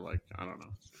there. Like, I don't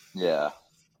know, Yeah.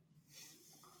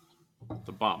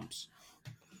 the bums,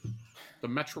 the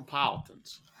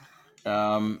Metropolitans.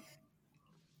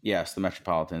 Yes, the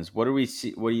Metropolitans. What do we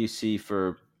see? What do you see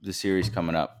for the series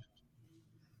coming up?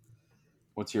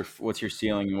 What's your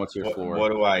ceiling and what's your floor?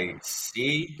 What do I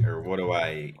see, or what do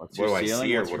I What's your ceiling?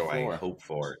 see, or What's what do your I floor? hope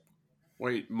for?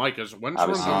 Wait, Mike, when's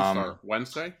Obviously. Rendon start?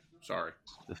 Wednesday? Sorry.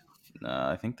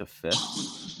 I think the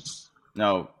 5th.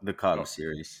 No, the Cubs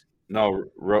series. No,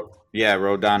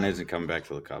 Rodon isn't coming back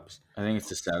to the Cubs. I think it's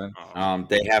the 7th.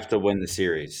 They have to win the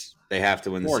series. They have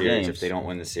to win the 4 series. games. If they don't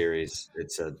win the series,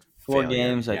 it's a 4 failure.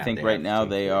 games. I Yeah, think they right have to now take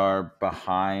they 4. are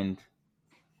behind.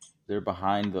 They're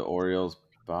behind the Orioles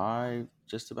by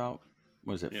just about.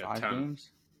 What is it? 5 10.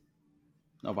 games?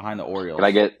 No, behind the Orioles.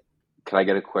 Can I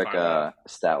get a quick 5.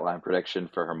 stat line prediction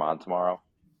for Herman tomorrow?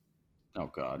 Oh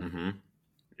God. Mm-hmm.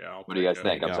 Yeah. What do you guys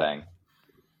think? There you go.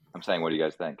 I'm saying. What do you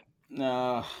guys think?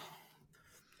 No.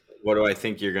 What do I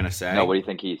think you're gonna say? No. What do you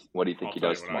think he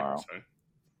does tomorrow?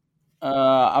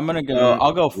 I'm gonna go.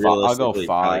 I'll go. I'll go Realistically,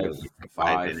 5. probably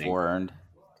 5 innings. 4 earned.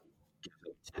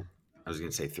 I was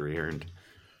gonna say 3 earned.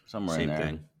 Somewhere Same in there.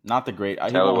 thing. Not the great. He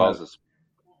Taylor Wells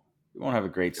won't have a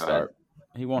great Go ahead. start.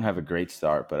 He won't have a great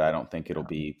start, but I don't think it'll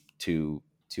be too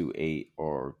 2-8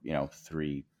 or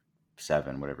 3-7,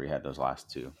 whatever he had those last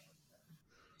two.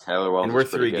 Taylor Wells And we're is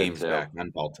pretty 3 good games too. back on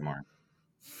Baltimore.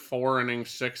 4 innings,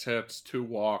 6 hits, 2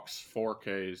 walks, 4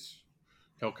 Ks.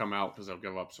 He'll come out because they'll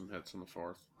give up some hits in the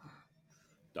fourth.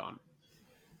 Done.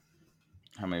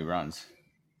 How many runs?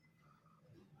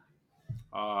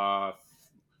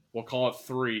 We'll call it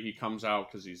 3. He comes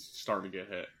out because he's starting to get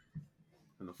hit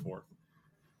in the fourth.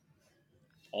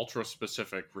 Ultra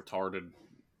specific, retarded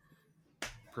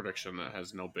prediction that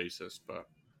has no basis, but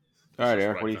All right,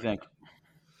 Eric, what do you think?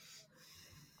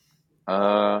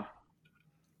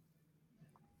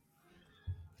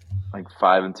 Like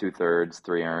 5 2/3,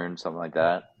 3 earned, something like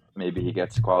that. Maybe he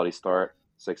gets a quality start,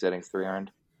 6 innings, 3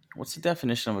 earned. What's the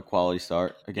definition of a quality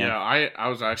start again? Yeah, I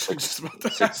was actually just about to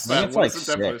Six- ask I think that. it's What like is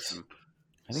the definition?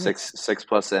 I think it's- 6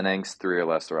 plus innings, 3 or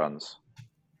less runs.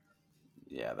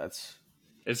 Yeah, that's.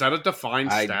 Is that a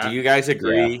defined stat? Do you guys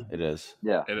agree? Yeah, it is.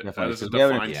 Yeah. That Definitely. is a So we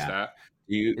have defined yeah. stat.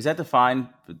 Is that defined?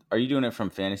 Are you doing it from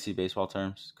fantasy baseball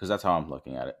terms? Because that's how I'm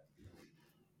looking at it.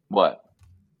 What?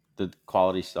 The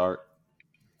quality start.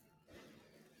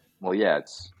 Well, yeah,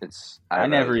 it's. I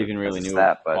don't know never as a- even really as a knew.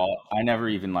 stat, but I never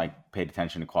even paid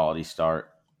attention to quality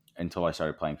start until I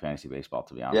started playing fantasy baseball.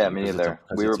 To be honest, yeah, with you, me 'cause it's neither.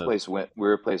 a- We 'cause it's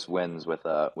replace wins with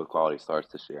quality starts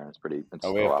this year, and it's we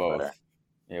a have lot both. better.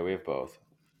 Yeah, we have both.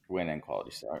 Win and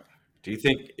quality start. Do you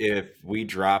think if we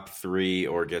drop 3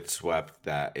 or get swept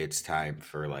that it's time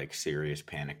for serious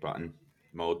panic button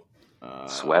mode?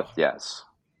 Swept, yes.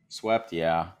 Swept,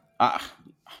 yeah.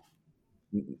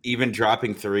 Even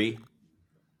dropping 3?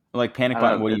 Panic I don't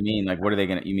button. know, What do you mean? What are they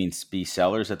gonna? You mean be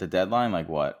sellers at the deadline? Like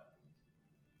what?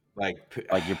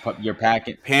 You're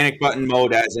packing panic button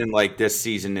mode, as in this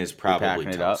season is probably packing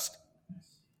it up? toast.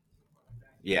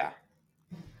 Yeah.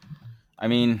 I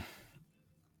mean,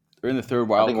 they're in the third I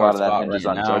wild think a lot card of that spot hinges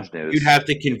right on now. Judge news. You'd have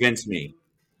to convince me.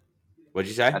 What'd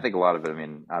you say? I think a lot of it,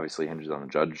 obviously hinges on the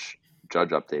Judge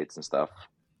updates and stuff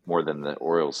more than the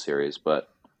Orioles series. But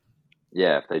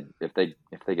yeah, if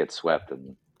they get swept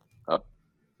and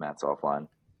Matt's offline.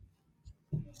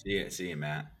 See you,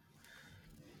 Matt.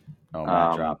 Oh,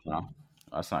 Matt dropped now.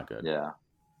 That's not good. Yeah,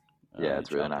 He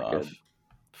it's really dropped not off. good.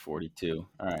 42.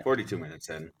 All right. 42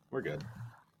 minutes in. We're good.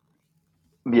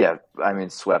 Yeah,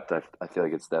 swept. I feel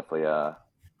like it's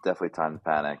definitely time to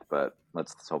panic. But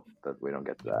let's hope that we don't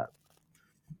get to that.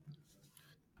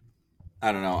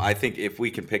 I don't know. I think if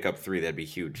we can pick up 3, that'd be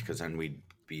huge because then we'd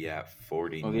be at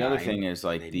 40. Well, the other thing is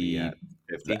the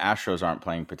Astros aren't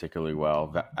playing particularly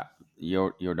well.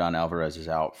 Yordan Alvarez is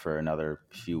out for another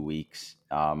few weeks.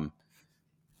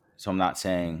 So I'm not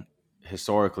saying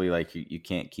historically you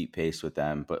can't keep pace with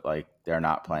them, but they're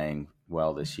not playing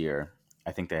well this year.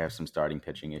 I think they have some starting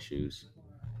pitching issues,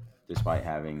 despite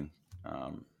having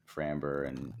Framber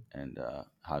and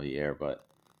Javier. But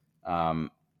I'm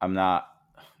not.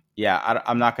 Yeah,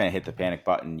 I'm not going to hit the panic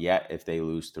button yet if they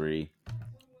lose 3.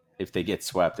 If they get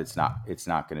swept, it's not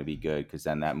going to be good because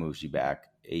then that moves you back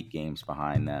 8 games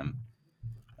behind them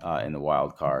in the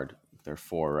wild card. They're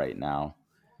 4 right now.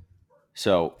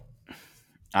 So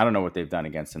I don't know what they've done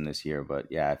against them this year, but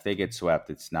yeah, if they get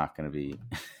swept, it's not going to be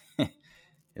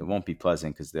it won't be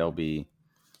pleasant because they'll be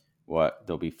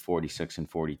 46 and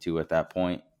 42 at that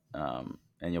point. And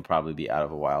you'll probably be out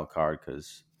of a wild card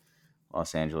because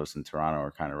Los Angeles and Toronto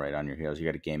are kind of right on your heels. You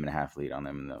got a game and a half lead on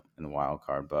them in the wild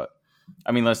card. But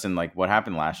listen, what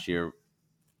happened last year,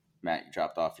 Matt, you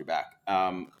dropped off your back.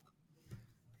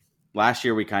 Last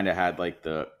year we kind of had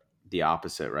the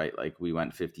opposite, right? We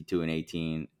went 52 and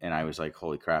 18, and I was like,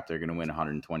 holy crap, they're going to win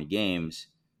 120 games.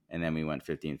 And then we went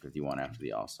 50 and 51 after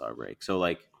the All-Star break.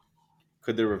 So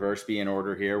could the reverse be in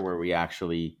order here where we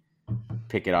actually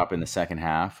pick it up in the second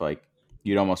half?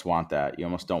 You'd almost want that. You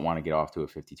almost don't want to get off to a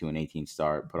 52 and 18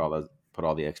 start, put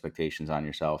all the expectations on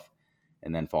yourself,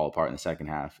 and then fall apart in the second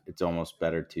half. It's almost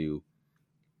better to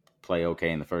play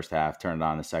okay in the first half, turn it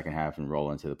on in the second half, and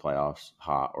roll into the playoffs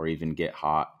hot, or even get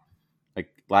hot.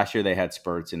 Last year, they had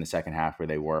spurts in the second half where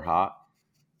they were hot,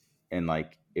 and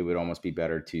it would almost be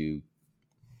better to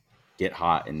get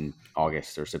hot in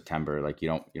August or September. You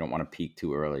don't want to peak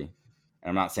too early. And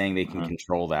I'm not saying they can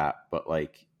control that, but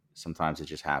sometimes it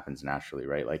just happens naturally,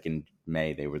 right? In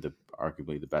May, they were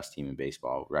arguably the best team in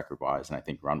baseball record-wise, and I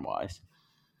think run-wise.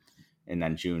 And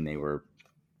then June, they were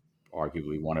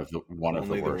arguably one of the worst.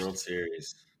 The World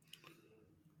Series.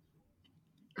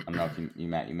 I don't know if you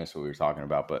Matt, you missed what we were talking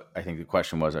about, but I think the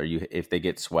question was: if they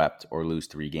get swept or lose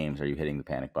 3 games, are you hitting the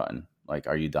panic button?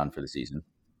 Are you done for the season?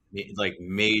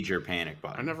 Major panic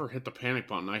button. I never hit the panic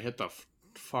button. I hit the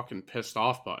fucking pissed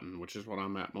off button, which is what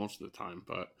I'm at most of the time.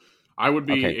 But I would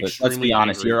be Okay, but extremely let's be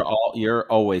honest. angry. You're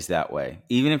always that way.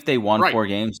 Even if they won Right. 4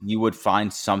 games, you would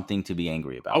find something to be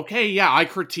angry about. Okay, yeah, I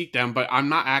critique them, but I'm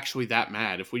not actually that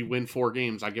mad. If we win 4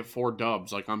 games, I get 4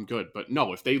 dubs, like I'm good. But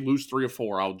no, if they lose 3 or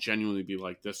 4, I'll genuinely be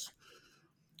like this.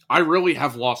 I really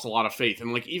have lost a lot of faith.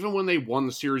 And like even when they won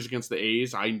the series against the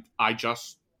A's,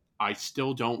 I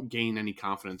still don't gain any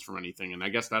confidence from anything. And I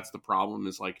guess that's the problem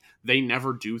is like they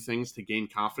never do things to gain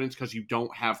confidence because you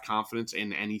don't have confidence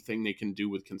in anything they can do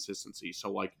with consistency. So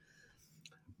like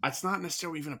it's not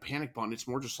necessarily even a panic button. It's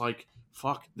more just like,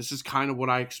 fuck, this is kind of what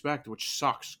I expect, which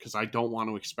sucks because I don't want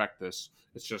to expect this.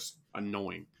 It's just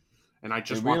annoying. And I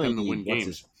just want them to win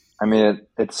games. I mean,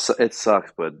 it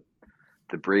sucks, but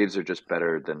the Braves are just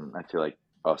better than I feel like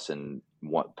us in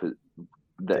one.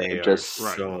 They just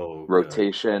are so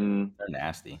rotation. They're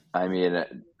nasty. I mean,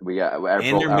 we got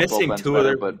and they're missing 2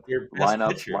 of but their best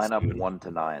pitchers, line up dude. 1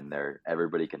 to 9. There,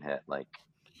 everybody can hit. Like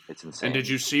it's insane. And did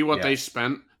you see what Yeah. they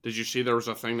spent? Did you see there was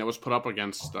a thing that was put up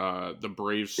against the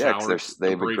Braves? Yeah, because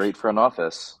they have a great front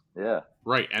office. Yeah,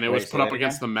 right, and it Wait, was say put that up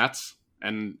against again? the Mets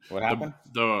and What happened?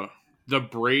 the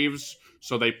Braves.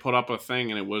 So they put up a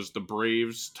thing, and it was the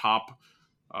Braves top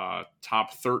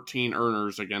 13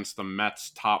 earners against the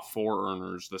Mets top 4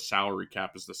 earners. The salary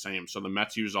cap is the same, so the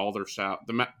Mets use all their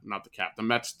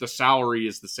the salary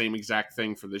is the same exact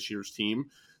thing for this year's team.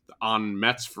 On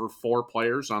Mets for 4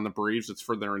 players, on the Braves it's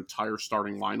for their entire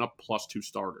starting lineup plus 2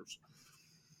 starters.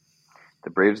 the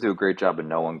Braves do a great job of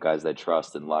knowing guys they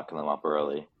trust and locking them up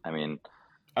early. I mean,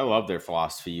 I love their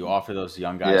philosophy. You offer those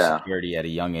young guys security at a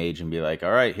young age and be like,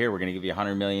 all right, here, we're going to give you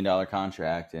 $100 million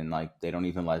contract. And like, they don't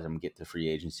even let them get to free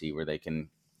agency where they can,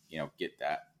 get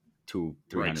that $200-300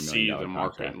 million see the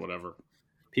market contract. and whatever.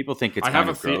 People think it's kind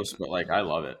of gross, but like, I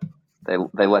love it. they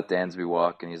let Dansby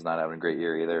walk, and he's not having a great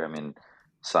year either. I mean,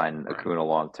 sign Right. Acuna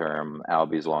long term,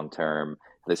 Albies long term. Have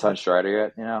they signed Strider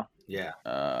yet? Yeah.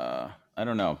 I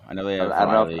don't know. I know they have. I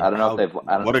don't know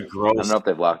if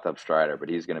they've locked up Strider, but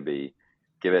he's going to be.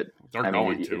 Give it. They're I mean,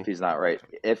 going to. if he's not right,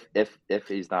 if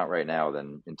he's not right now,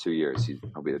 then in 2 years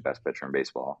he'll be the best pitcher in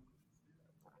baseball.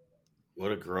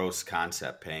 What a gross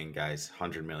concept, paying guys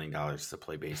 $100 million to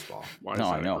play baseball. Why is No,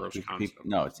 that I a know. gross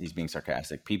concept? He's being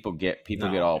sarcastic. People get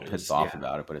No, all it pissed is, off yeah.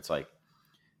 about it, but it's like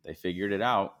they figured it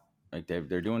out. Like they're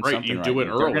doing Right, something you right. do it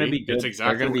They're early. gonna be good. It's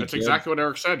exactly They're gonna be exactly what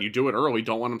Eric said. You do it early.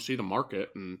 Don't let them see the market,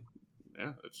 and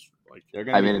yeah, it's like They're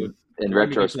gonna I be mean, good. in They're gonna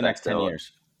be good for the next retrospect, 10 though,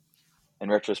 years.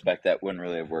 that wouldn't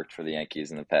really have worked for the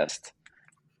Yankees in the past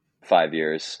 5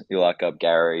 years. You lock up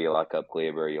Gary, you lock up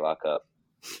Kleber, you lock up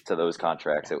to those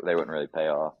contracts. They wouldn't really pay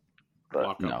off. But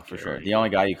lock No, up for Gary. sure. The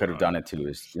only guy you could have done it to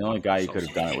is So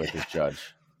is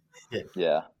Judge.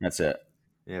 yeah, That's it.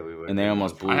 Yeah, we would. And they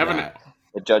almost blew I haven't. that.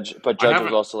 but Judge haven't-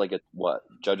 was also like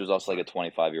Judge was also like a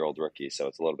 25-year-old rookie, so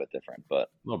it's a little bit different. But A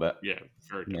little bit. Yeah,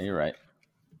 very. Yeah, Different. you're right.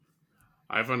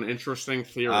 I have an interesting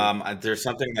theory. There's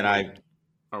something that I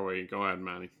Oh wait, go ahead,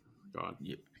 Manny. Go on.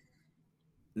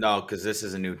 no, because this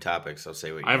is a new topic. So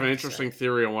say what you I have an have to interesting say.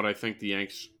 theory on what I think the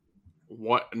Yanks,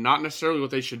 not necessarily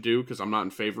what they should do because I'm not in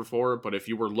favor for it, but if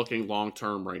you were looking long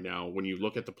term right now, when you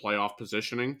look at the playoff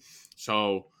positioning,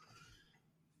 so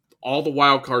all the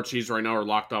wild card seeds right now are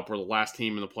locked up. We're the last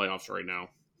team in the playoffs right now.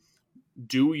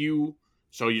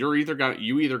 So you're either got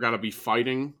to be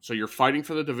fighting. So you're fighting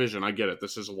for the division. I get it.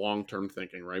 This is long term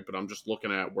thinking, right? But I'm just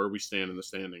looking at where we stand in the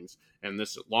standings. And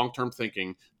this long term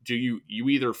thinking, do you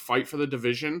either fight for the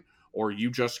division or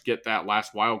you just get that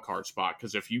last wild card spot?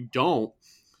 Because if you don't,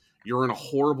 you're in a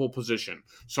horrible position.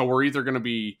 So we're either going to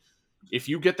be, if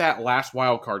you get that last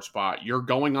wild card spot, you're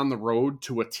going on the road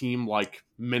to a team like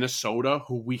Minnesota,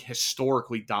 who we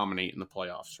historically dominate in the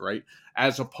playoffs, right?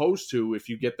 As opposed to if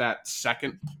you get that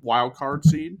second wild card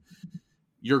seed,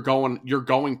 you're going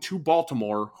to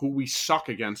Baltimore, who we suck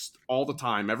against all the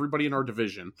time. Everybody in our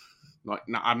division. Like,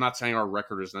 I'm not saying our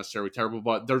record is necessarily terrible,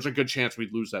 but there's a good chance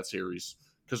we'd lose that series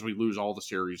because we lose all the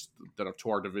series that are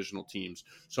to our divisional teams.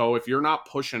 So if you're not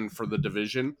pushing for the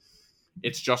division,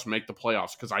 it's just make the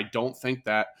playoffs, because I don't think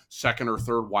that second or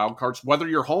third wild cards, whether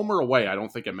you're home or away, I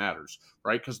don't think it matters,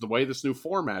 right? Because the way this new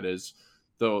format is,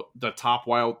 the top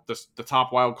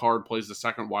wild card plays the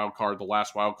second wild card, the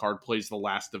last wild card plays the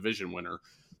last division winner.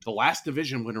 The last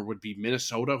division winner would be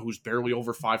Minnesota, who's barely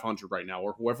over 500 right now,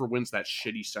 or whoever wins that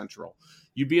shitty Central.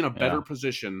 You'd be in a better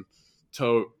position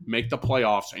to make the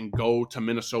playoffs and go to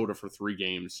Minnesota for 3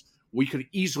 games. We could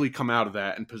easily come out of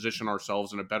that and position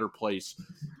ourselves in a better place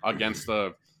against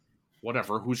the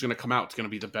whatever, who's going to come out. It's going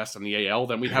to be the best in the AL.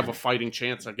 Then we have a fighting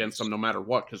chance against them no matter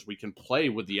what, because we can play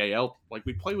with the AL like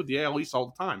we play with the AL East all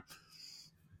the time.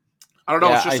 I don't know.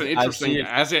 Yeah, it's just an interesting,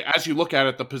 as you look at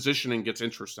it, the positioning gets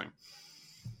interesting.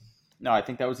 No, I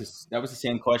think that was the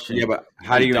same question. Yeah, but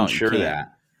how No, do you don't. ensure can't.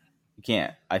 that? You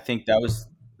can't. I think that was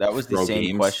the Throw same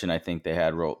games? question. I think they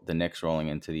had the Knicks rolling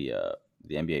into the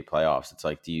NBA playoffs. It's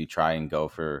like, do you try and go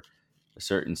for a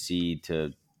certain seed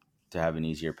to have an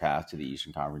easier path to the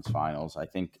Eastern Conference Finals? I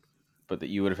think, but that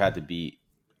you would have had to beat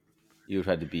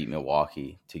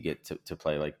Milwaukee to get to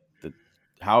play like the.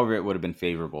 However, it would have been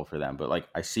favorable for them. But like,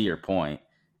 I see your point,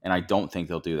 and I don't think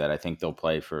they'll do that. I think they'll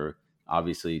play for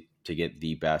obviously to get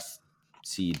the best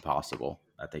seed possible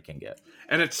that they can get.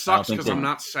 And it sucks because I'm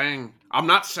not saying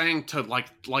to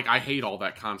like I hate all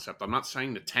that concept. I'm not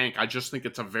saying to tank. I just think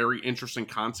it's a very interesting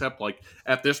concept. Like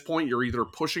at this point, you're either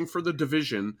pushing for the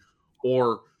division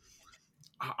or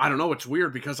I don't know. It's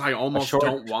weird because I almost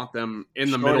don't want them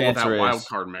in the middle of that wild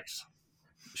card mix.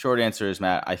 Short answer is,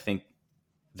 Matt, I think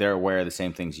they're aware of the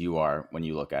same things you are when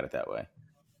you look at it that way.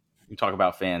 You talk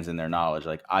about fans and their knowledge.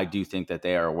 Like, I do think that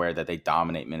they are aware that they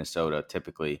dominate Minnesota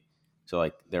typically. So,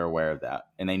 like, they're aware of that,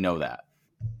 and they know that.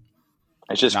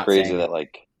 It's just crazy that,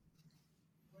 like,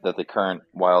 that the current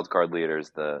wild card leaders,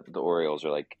 the Orioles,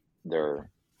 are, like, they're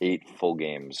 8 full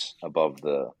games above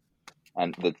the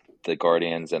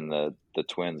Guardians and the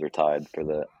Twins are tied for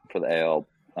the AL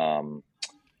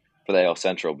for the AL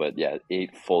Central, but yeah,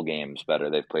 8 full games better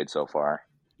they've played so far.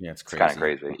 Yeah, it's kind of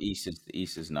crazy. The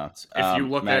East is nuts. If you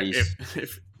look at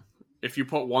if you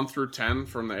put 1 through 10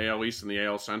 from the AL East and the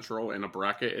AL Central in a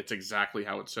bracket, it's exactly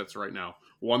how it sits right now.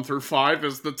 1 through 5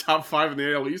 is the top 5 in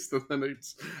the AL East,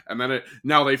 and then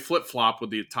now they flip flop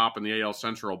with the top in the AL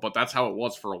Central, but that's how it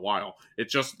was for a while.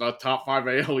 It's just the top 5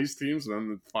 AL East teams and then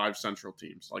the 5 Central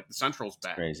teams. Like the Central's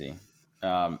bad. Crazy.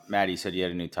 Maddie said you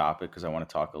had a new topic because I want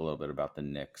to talk a little bit about the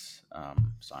Knicks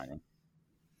signing.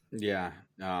 Yeah.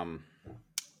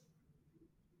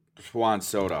 Juan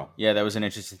Soto. Yeah, that was an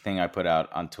interesting thing I put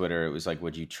out on Twitter. It was like,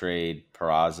 would you trade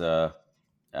Peraza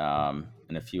and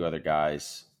a few other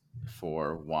guys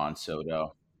for Juan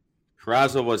Soto?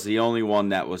 Peraza was the only one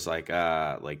that was like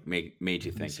made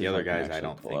you think. The other guys, I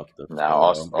don't think.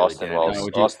 Austin Wells is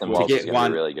going to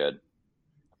be really good.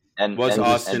 And was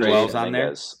Austin Wells on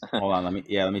there? Hold on, let me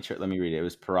read it. It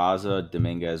was Peraza,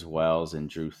 Dominguez, Wells, and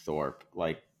Drew Thorpe.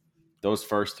 Like, those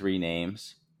first 3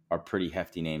 names are pretty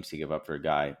hefty names to give up for a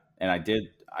guy. And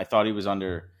I thought he was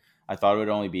under. I thought it would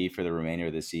only be for the remainder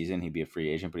of the season. He'd be a free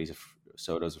agent, but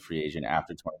Soto's a free agent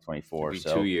after 2024.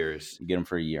 So 2 years. You get him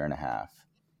for a year and a half.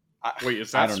 Wait,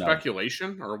 is that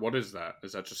speculation or what is that?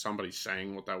 Is that just somebody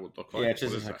saying what that would look like? Yeah, it's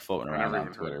just like floating around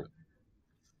on Twitter.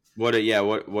 What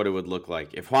it would look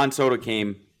like if Juan Soto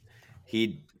came,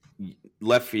 he'd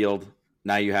left field.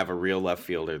 Now you have a real left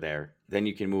fielder there. Then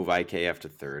you can move IKF to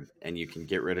third, and you can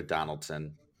get rid of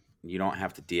Donaldson. You don't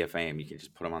have to DFA him. You can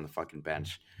just put him on the fucking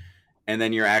bench, and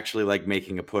then you're actually like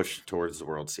making a push towards the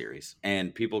World Series.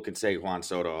 And people can say Juan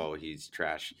Soto, oh, he's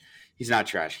trash. He's not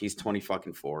trash. He's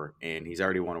 20-4, and he's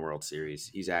already won a World Series.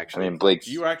 He's actually. I mean, Blake.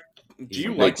 Do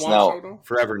you like Juan Soto?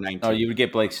 Forever 19. Oh, you would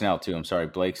get Blake Snell too. I'm sorry,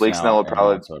 Blake Snell will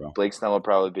probably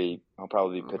be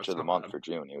pitcher of the month for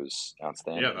June. He was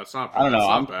outstanding. Yeah, that's not. I don't know.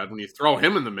 Not bad when you throw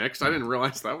him in the mix. I didn't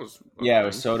realize that was. Yeah, it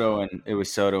was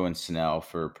Soto and Snell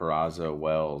for Peraza,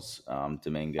 Wells,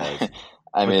 Dominguez.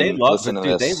 They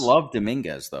love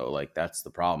Dominguez though. Like, that's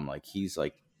the problem. Like, he's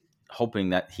like hoping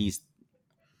that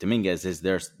Dominguez is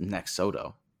their next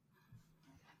Soto.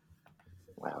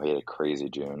 Wow, he had a crazy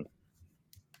June.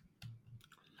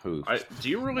 Do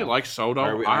you really like Soto?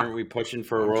 Aren't we pushing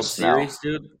for a World Series,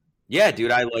 dude? Yeah,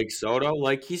 dude, I like Soto.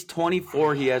 Like, he's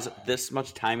 24. He has this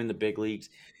much time in the big leagues.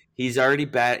 He's already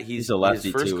He's a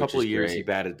lefty his first couple of years, great. He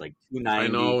batted like 290. I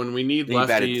know, and we need lefties. He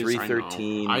batted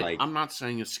 313. I'm not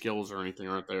saying his skills or anything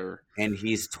aren't there. And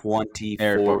he's 24.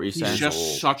 Eric, he's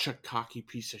just such a cocky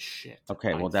piece of shit.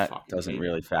 Okay, well, that doesn't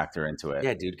really factor into it.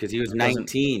 Yeah, dude, because he was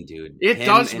 19, dude. It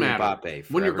does matter.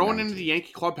 When you're going into the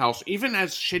Yankee clubhouse, even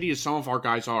as shitty as some of our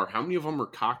guys are, how many of them are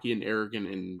cocky and arrogant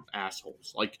and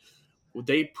assholes? Like,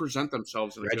 they present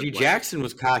themselves in a Reggie Jackson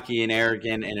was cocky and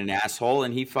arrogant and an asshole,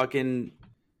 and he fucking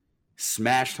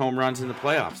smashed home runs in the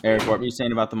playoffs. Eric, what were you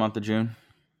saying about the month of June?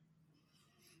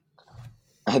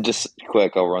 Just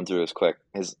quick, I'll run through this quick.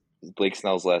 Blake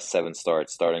Snell's last 7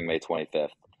 starts, starting May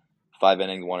 25th. 5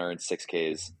 innings, 1 earned, 6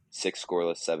 Ks, 6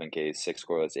 scoreless, 7 Ks, 6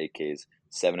 scoreless, 8 Ks,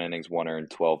 7 innings, 1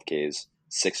 earned, 12 Ks,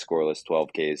 6 scoreless, 12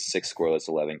 Ks, 6 scoreless,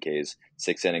 11 Ks,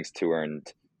 6 innings, 2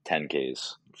 earned, 10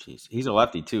 Ks. Jeez, he's a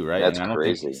lefty too, right? That's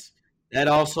crazy. That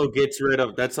also gets rid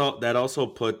of that also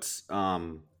puts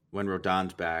when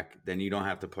Rodon's back, then you don't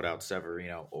have to put out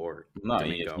Severino or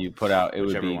Domingo. If you put out, it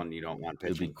would be one you don't want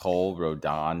pitching. It would be Cole,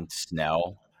 Rodon,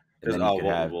 Snell, and then you could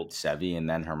have Sevy and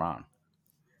then Herman.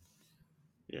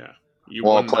 Yeah. You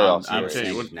Well, wouldn't. playoff I'm series.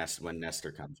 saying Wouldn't. when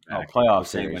Nestor comes Oh, back. playoff I'm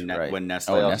saying series, when, right. when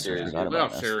Nestor Playoff comes series, back. forgot about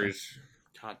Playoff Nestor. series.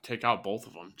 God, take out both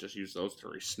of them. Just use those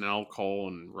three: Snell, Cole,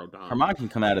 and Rodon. Herman can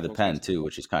come out of the pen too,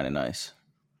 which is kind of nice.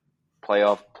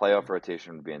 Playoff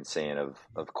rotation would be insane of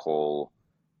Cole.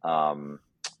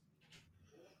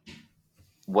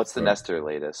 What's the Right. Nestor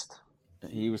latest?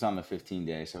 He was on the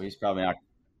 15-day, so he's probably not.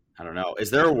 I don't know. Is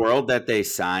there a world that they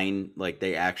sign, like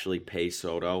they actually pay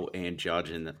Soto and Judge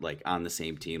and like on the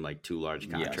same team, like 2 large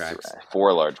Yes. contracts?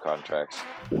 4 large contracts.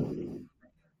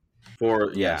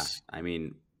 For Yes. I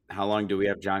mean, how long do we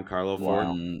have Giancarlo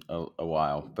for? A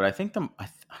while, but I think the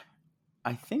I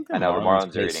know the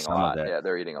Marlins pay are eating a some lot. of it. Yeah,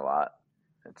 they're eating a lot.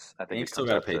 I think They've it still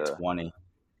comes got to up pay to 20.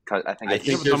 I think I it's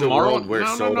think the there's a world Marlins. where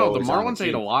No. Soto The is on the Marlins ate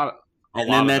team. a lot.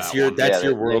 And then that's your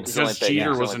Yeah, world. Yankees only Because pay- Jeter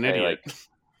Yankees was only an pay, idiot. like-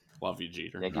 Love you,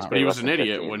 Jeter. Yankees But pay he less was an than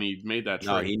idiot 15. when he made that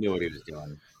No, trade. he knew what he was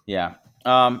doing. Yeah.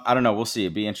 I don't know. We'll see.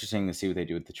 It'd be interesting to see what they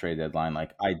do with the trade deadline.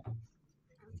 Like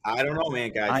I don't know,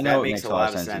 man, guys. I know that it makes a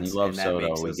lot of sense. and you love and that Soto.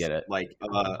 makes We us, get it. Like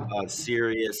a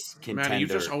serious contender. Matty, you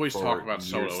just always for talk about years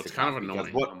Soto. to It's kind of come, because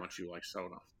annoying how much you like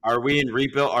Soto. Are we in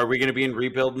rebuild? Are we going to be in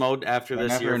rebuild mode after They're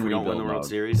this never year if in we don't win the rebuild World mode.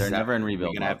 Series? They're Is that never in what we're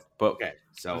rebuild gonna mode. have? But Okay,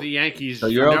 so The Yankees, So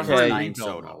you're never okay. in Nine rebuild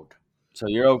Soto. mode. so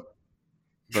you're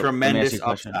but let me ask Tremendous you a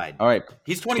question. upside. All right.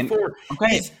 He's 24.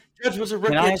 Okay. Judge was a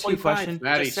rookie Can I at ask you a 25. question?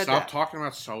 Matty, Just said stop that. talking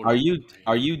about Soto. Are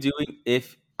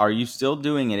you still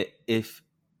doing it if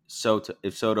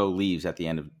Soto leaves at the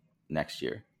end of next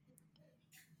year?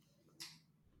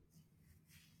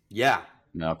 Yeah.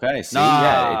 Okay. See,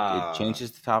 Nah. it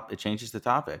changes the top. It changes the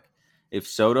topic. If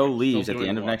Soto leaves at the doing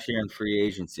end of what? next year in free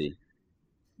agency,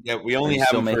 Yeah, we only you have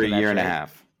still him for a making that year and a trade?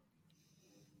 half.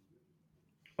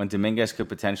 when Dominguez could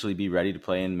potentially be ready to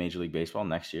play in Major League Baseball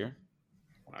next year,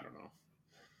 I don't know.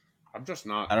 I'm just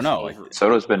not. I don't know. Like,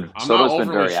 Soto's been I'm not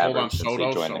overly very sold on average since Soto,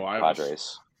 he joined so the I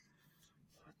Padres.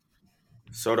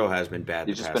 Soto has been bad.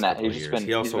 He's the just past been couple of years. He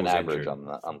he's also been was average injured.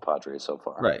 on the Padres so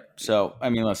far. right. So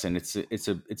I mean, listen, it's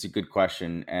a good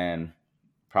question and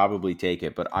probably take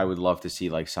it, but I would love to see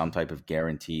like some type of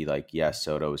guarantee. Like, yes,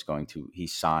 Soto is going to. He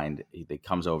signed. He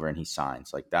comes over and he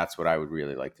signs. Like that's what I would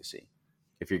really like to see.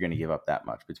 If you're going to give up that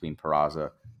much between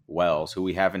Peraza, Wells, who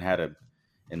we haven't had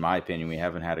in my opinion, we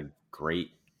haven't had a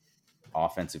great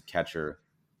offensive catcher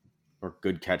or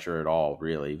good catcher at all,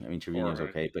 really. I mean, Trevino's Right.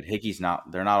 okay, but Hickey's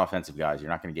not. They're not offensive guys. You're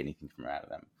not going to get anything from out of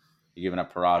them. You're giving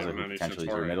up Peraza, Yeah, who man, potentially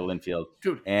is it's your middle infield,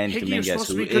 Dude, and Hickey Dominguez, is supposed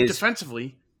to who be good is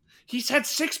defensively. He's had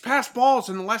 6 pass balls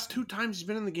in the last 2 times he's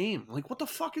been in the game. Like, what the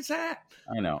fuck is that?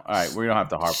 I know. All right, we don't have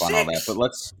to harp on all that, 6. but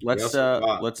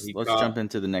let's He jump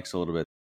into the next a little bit.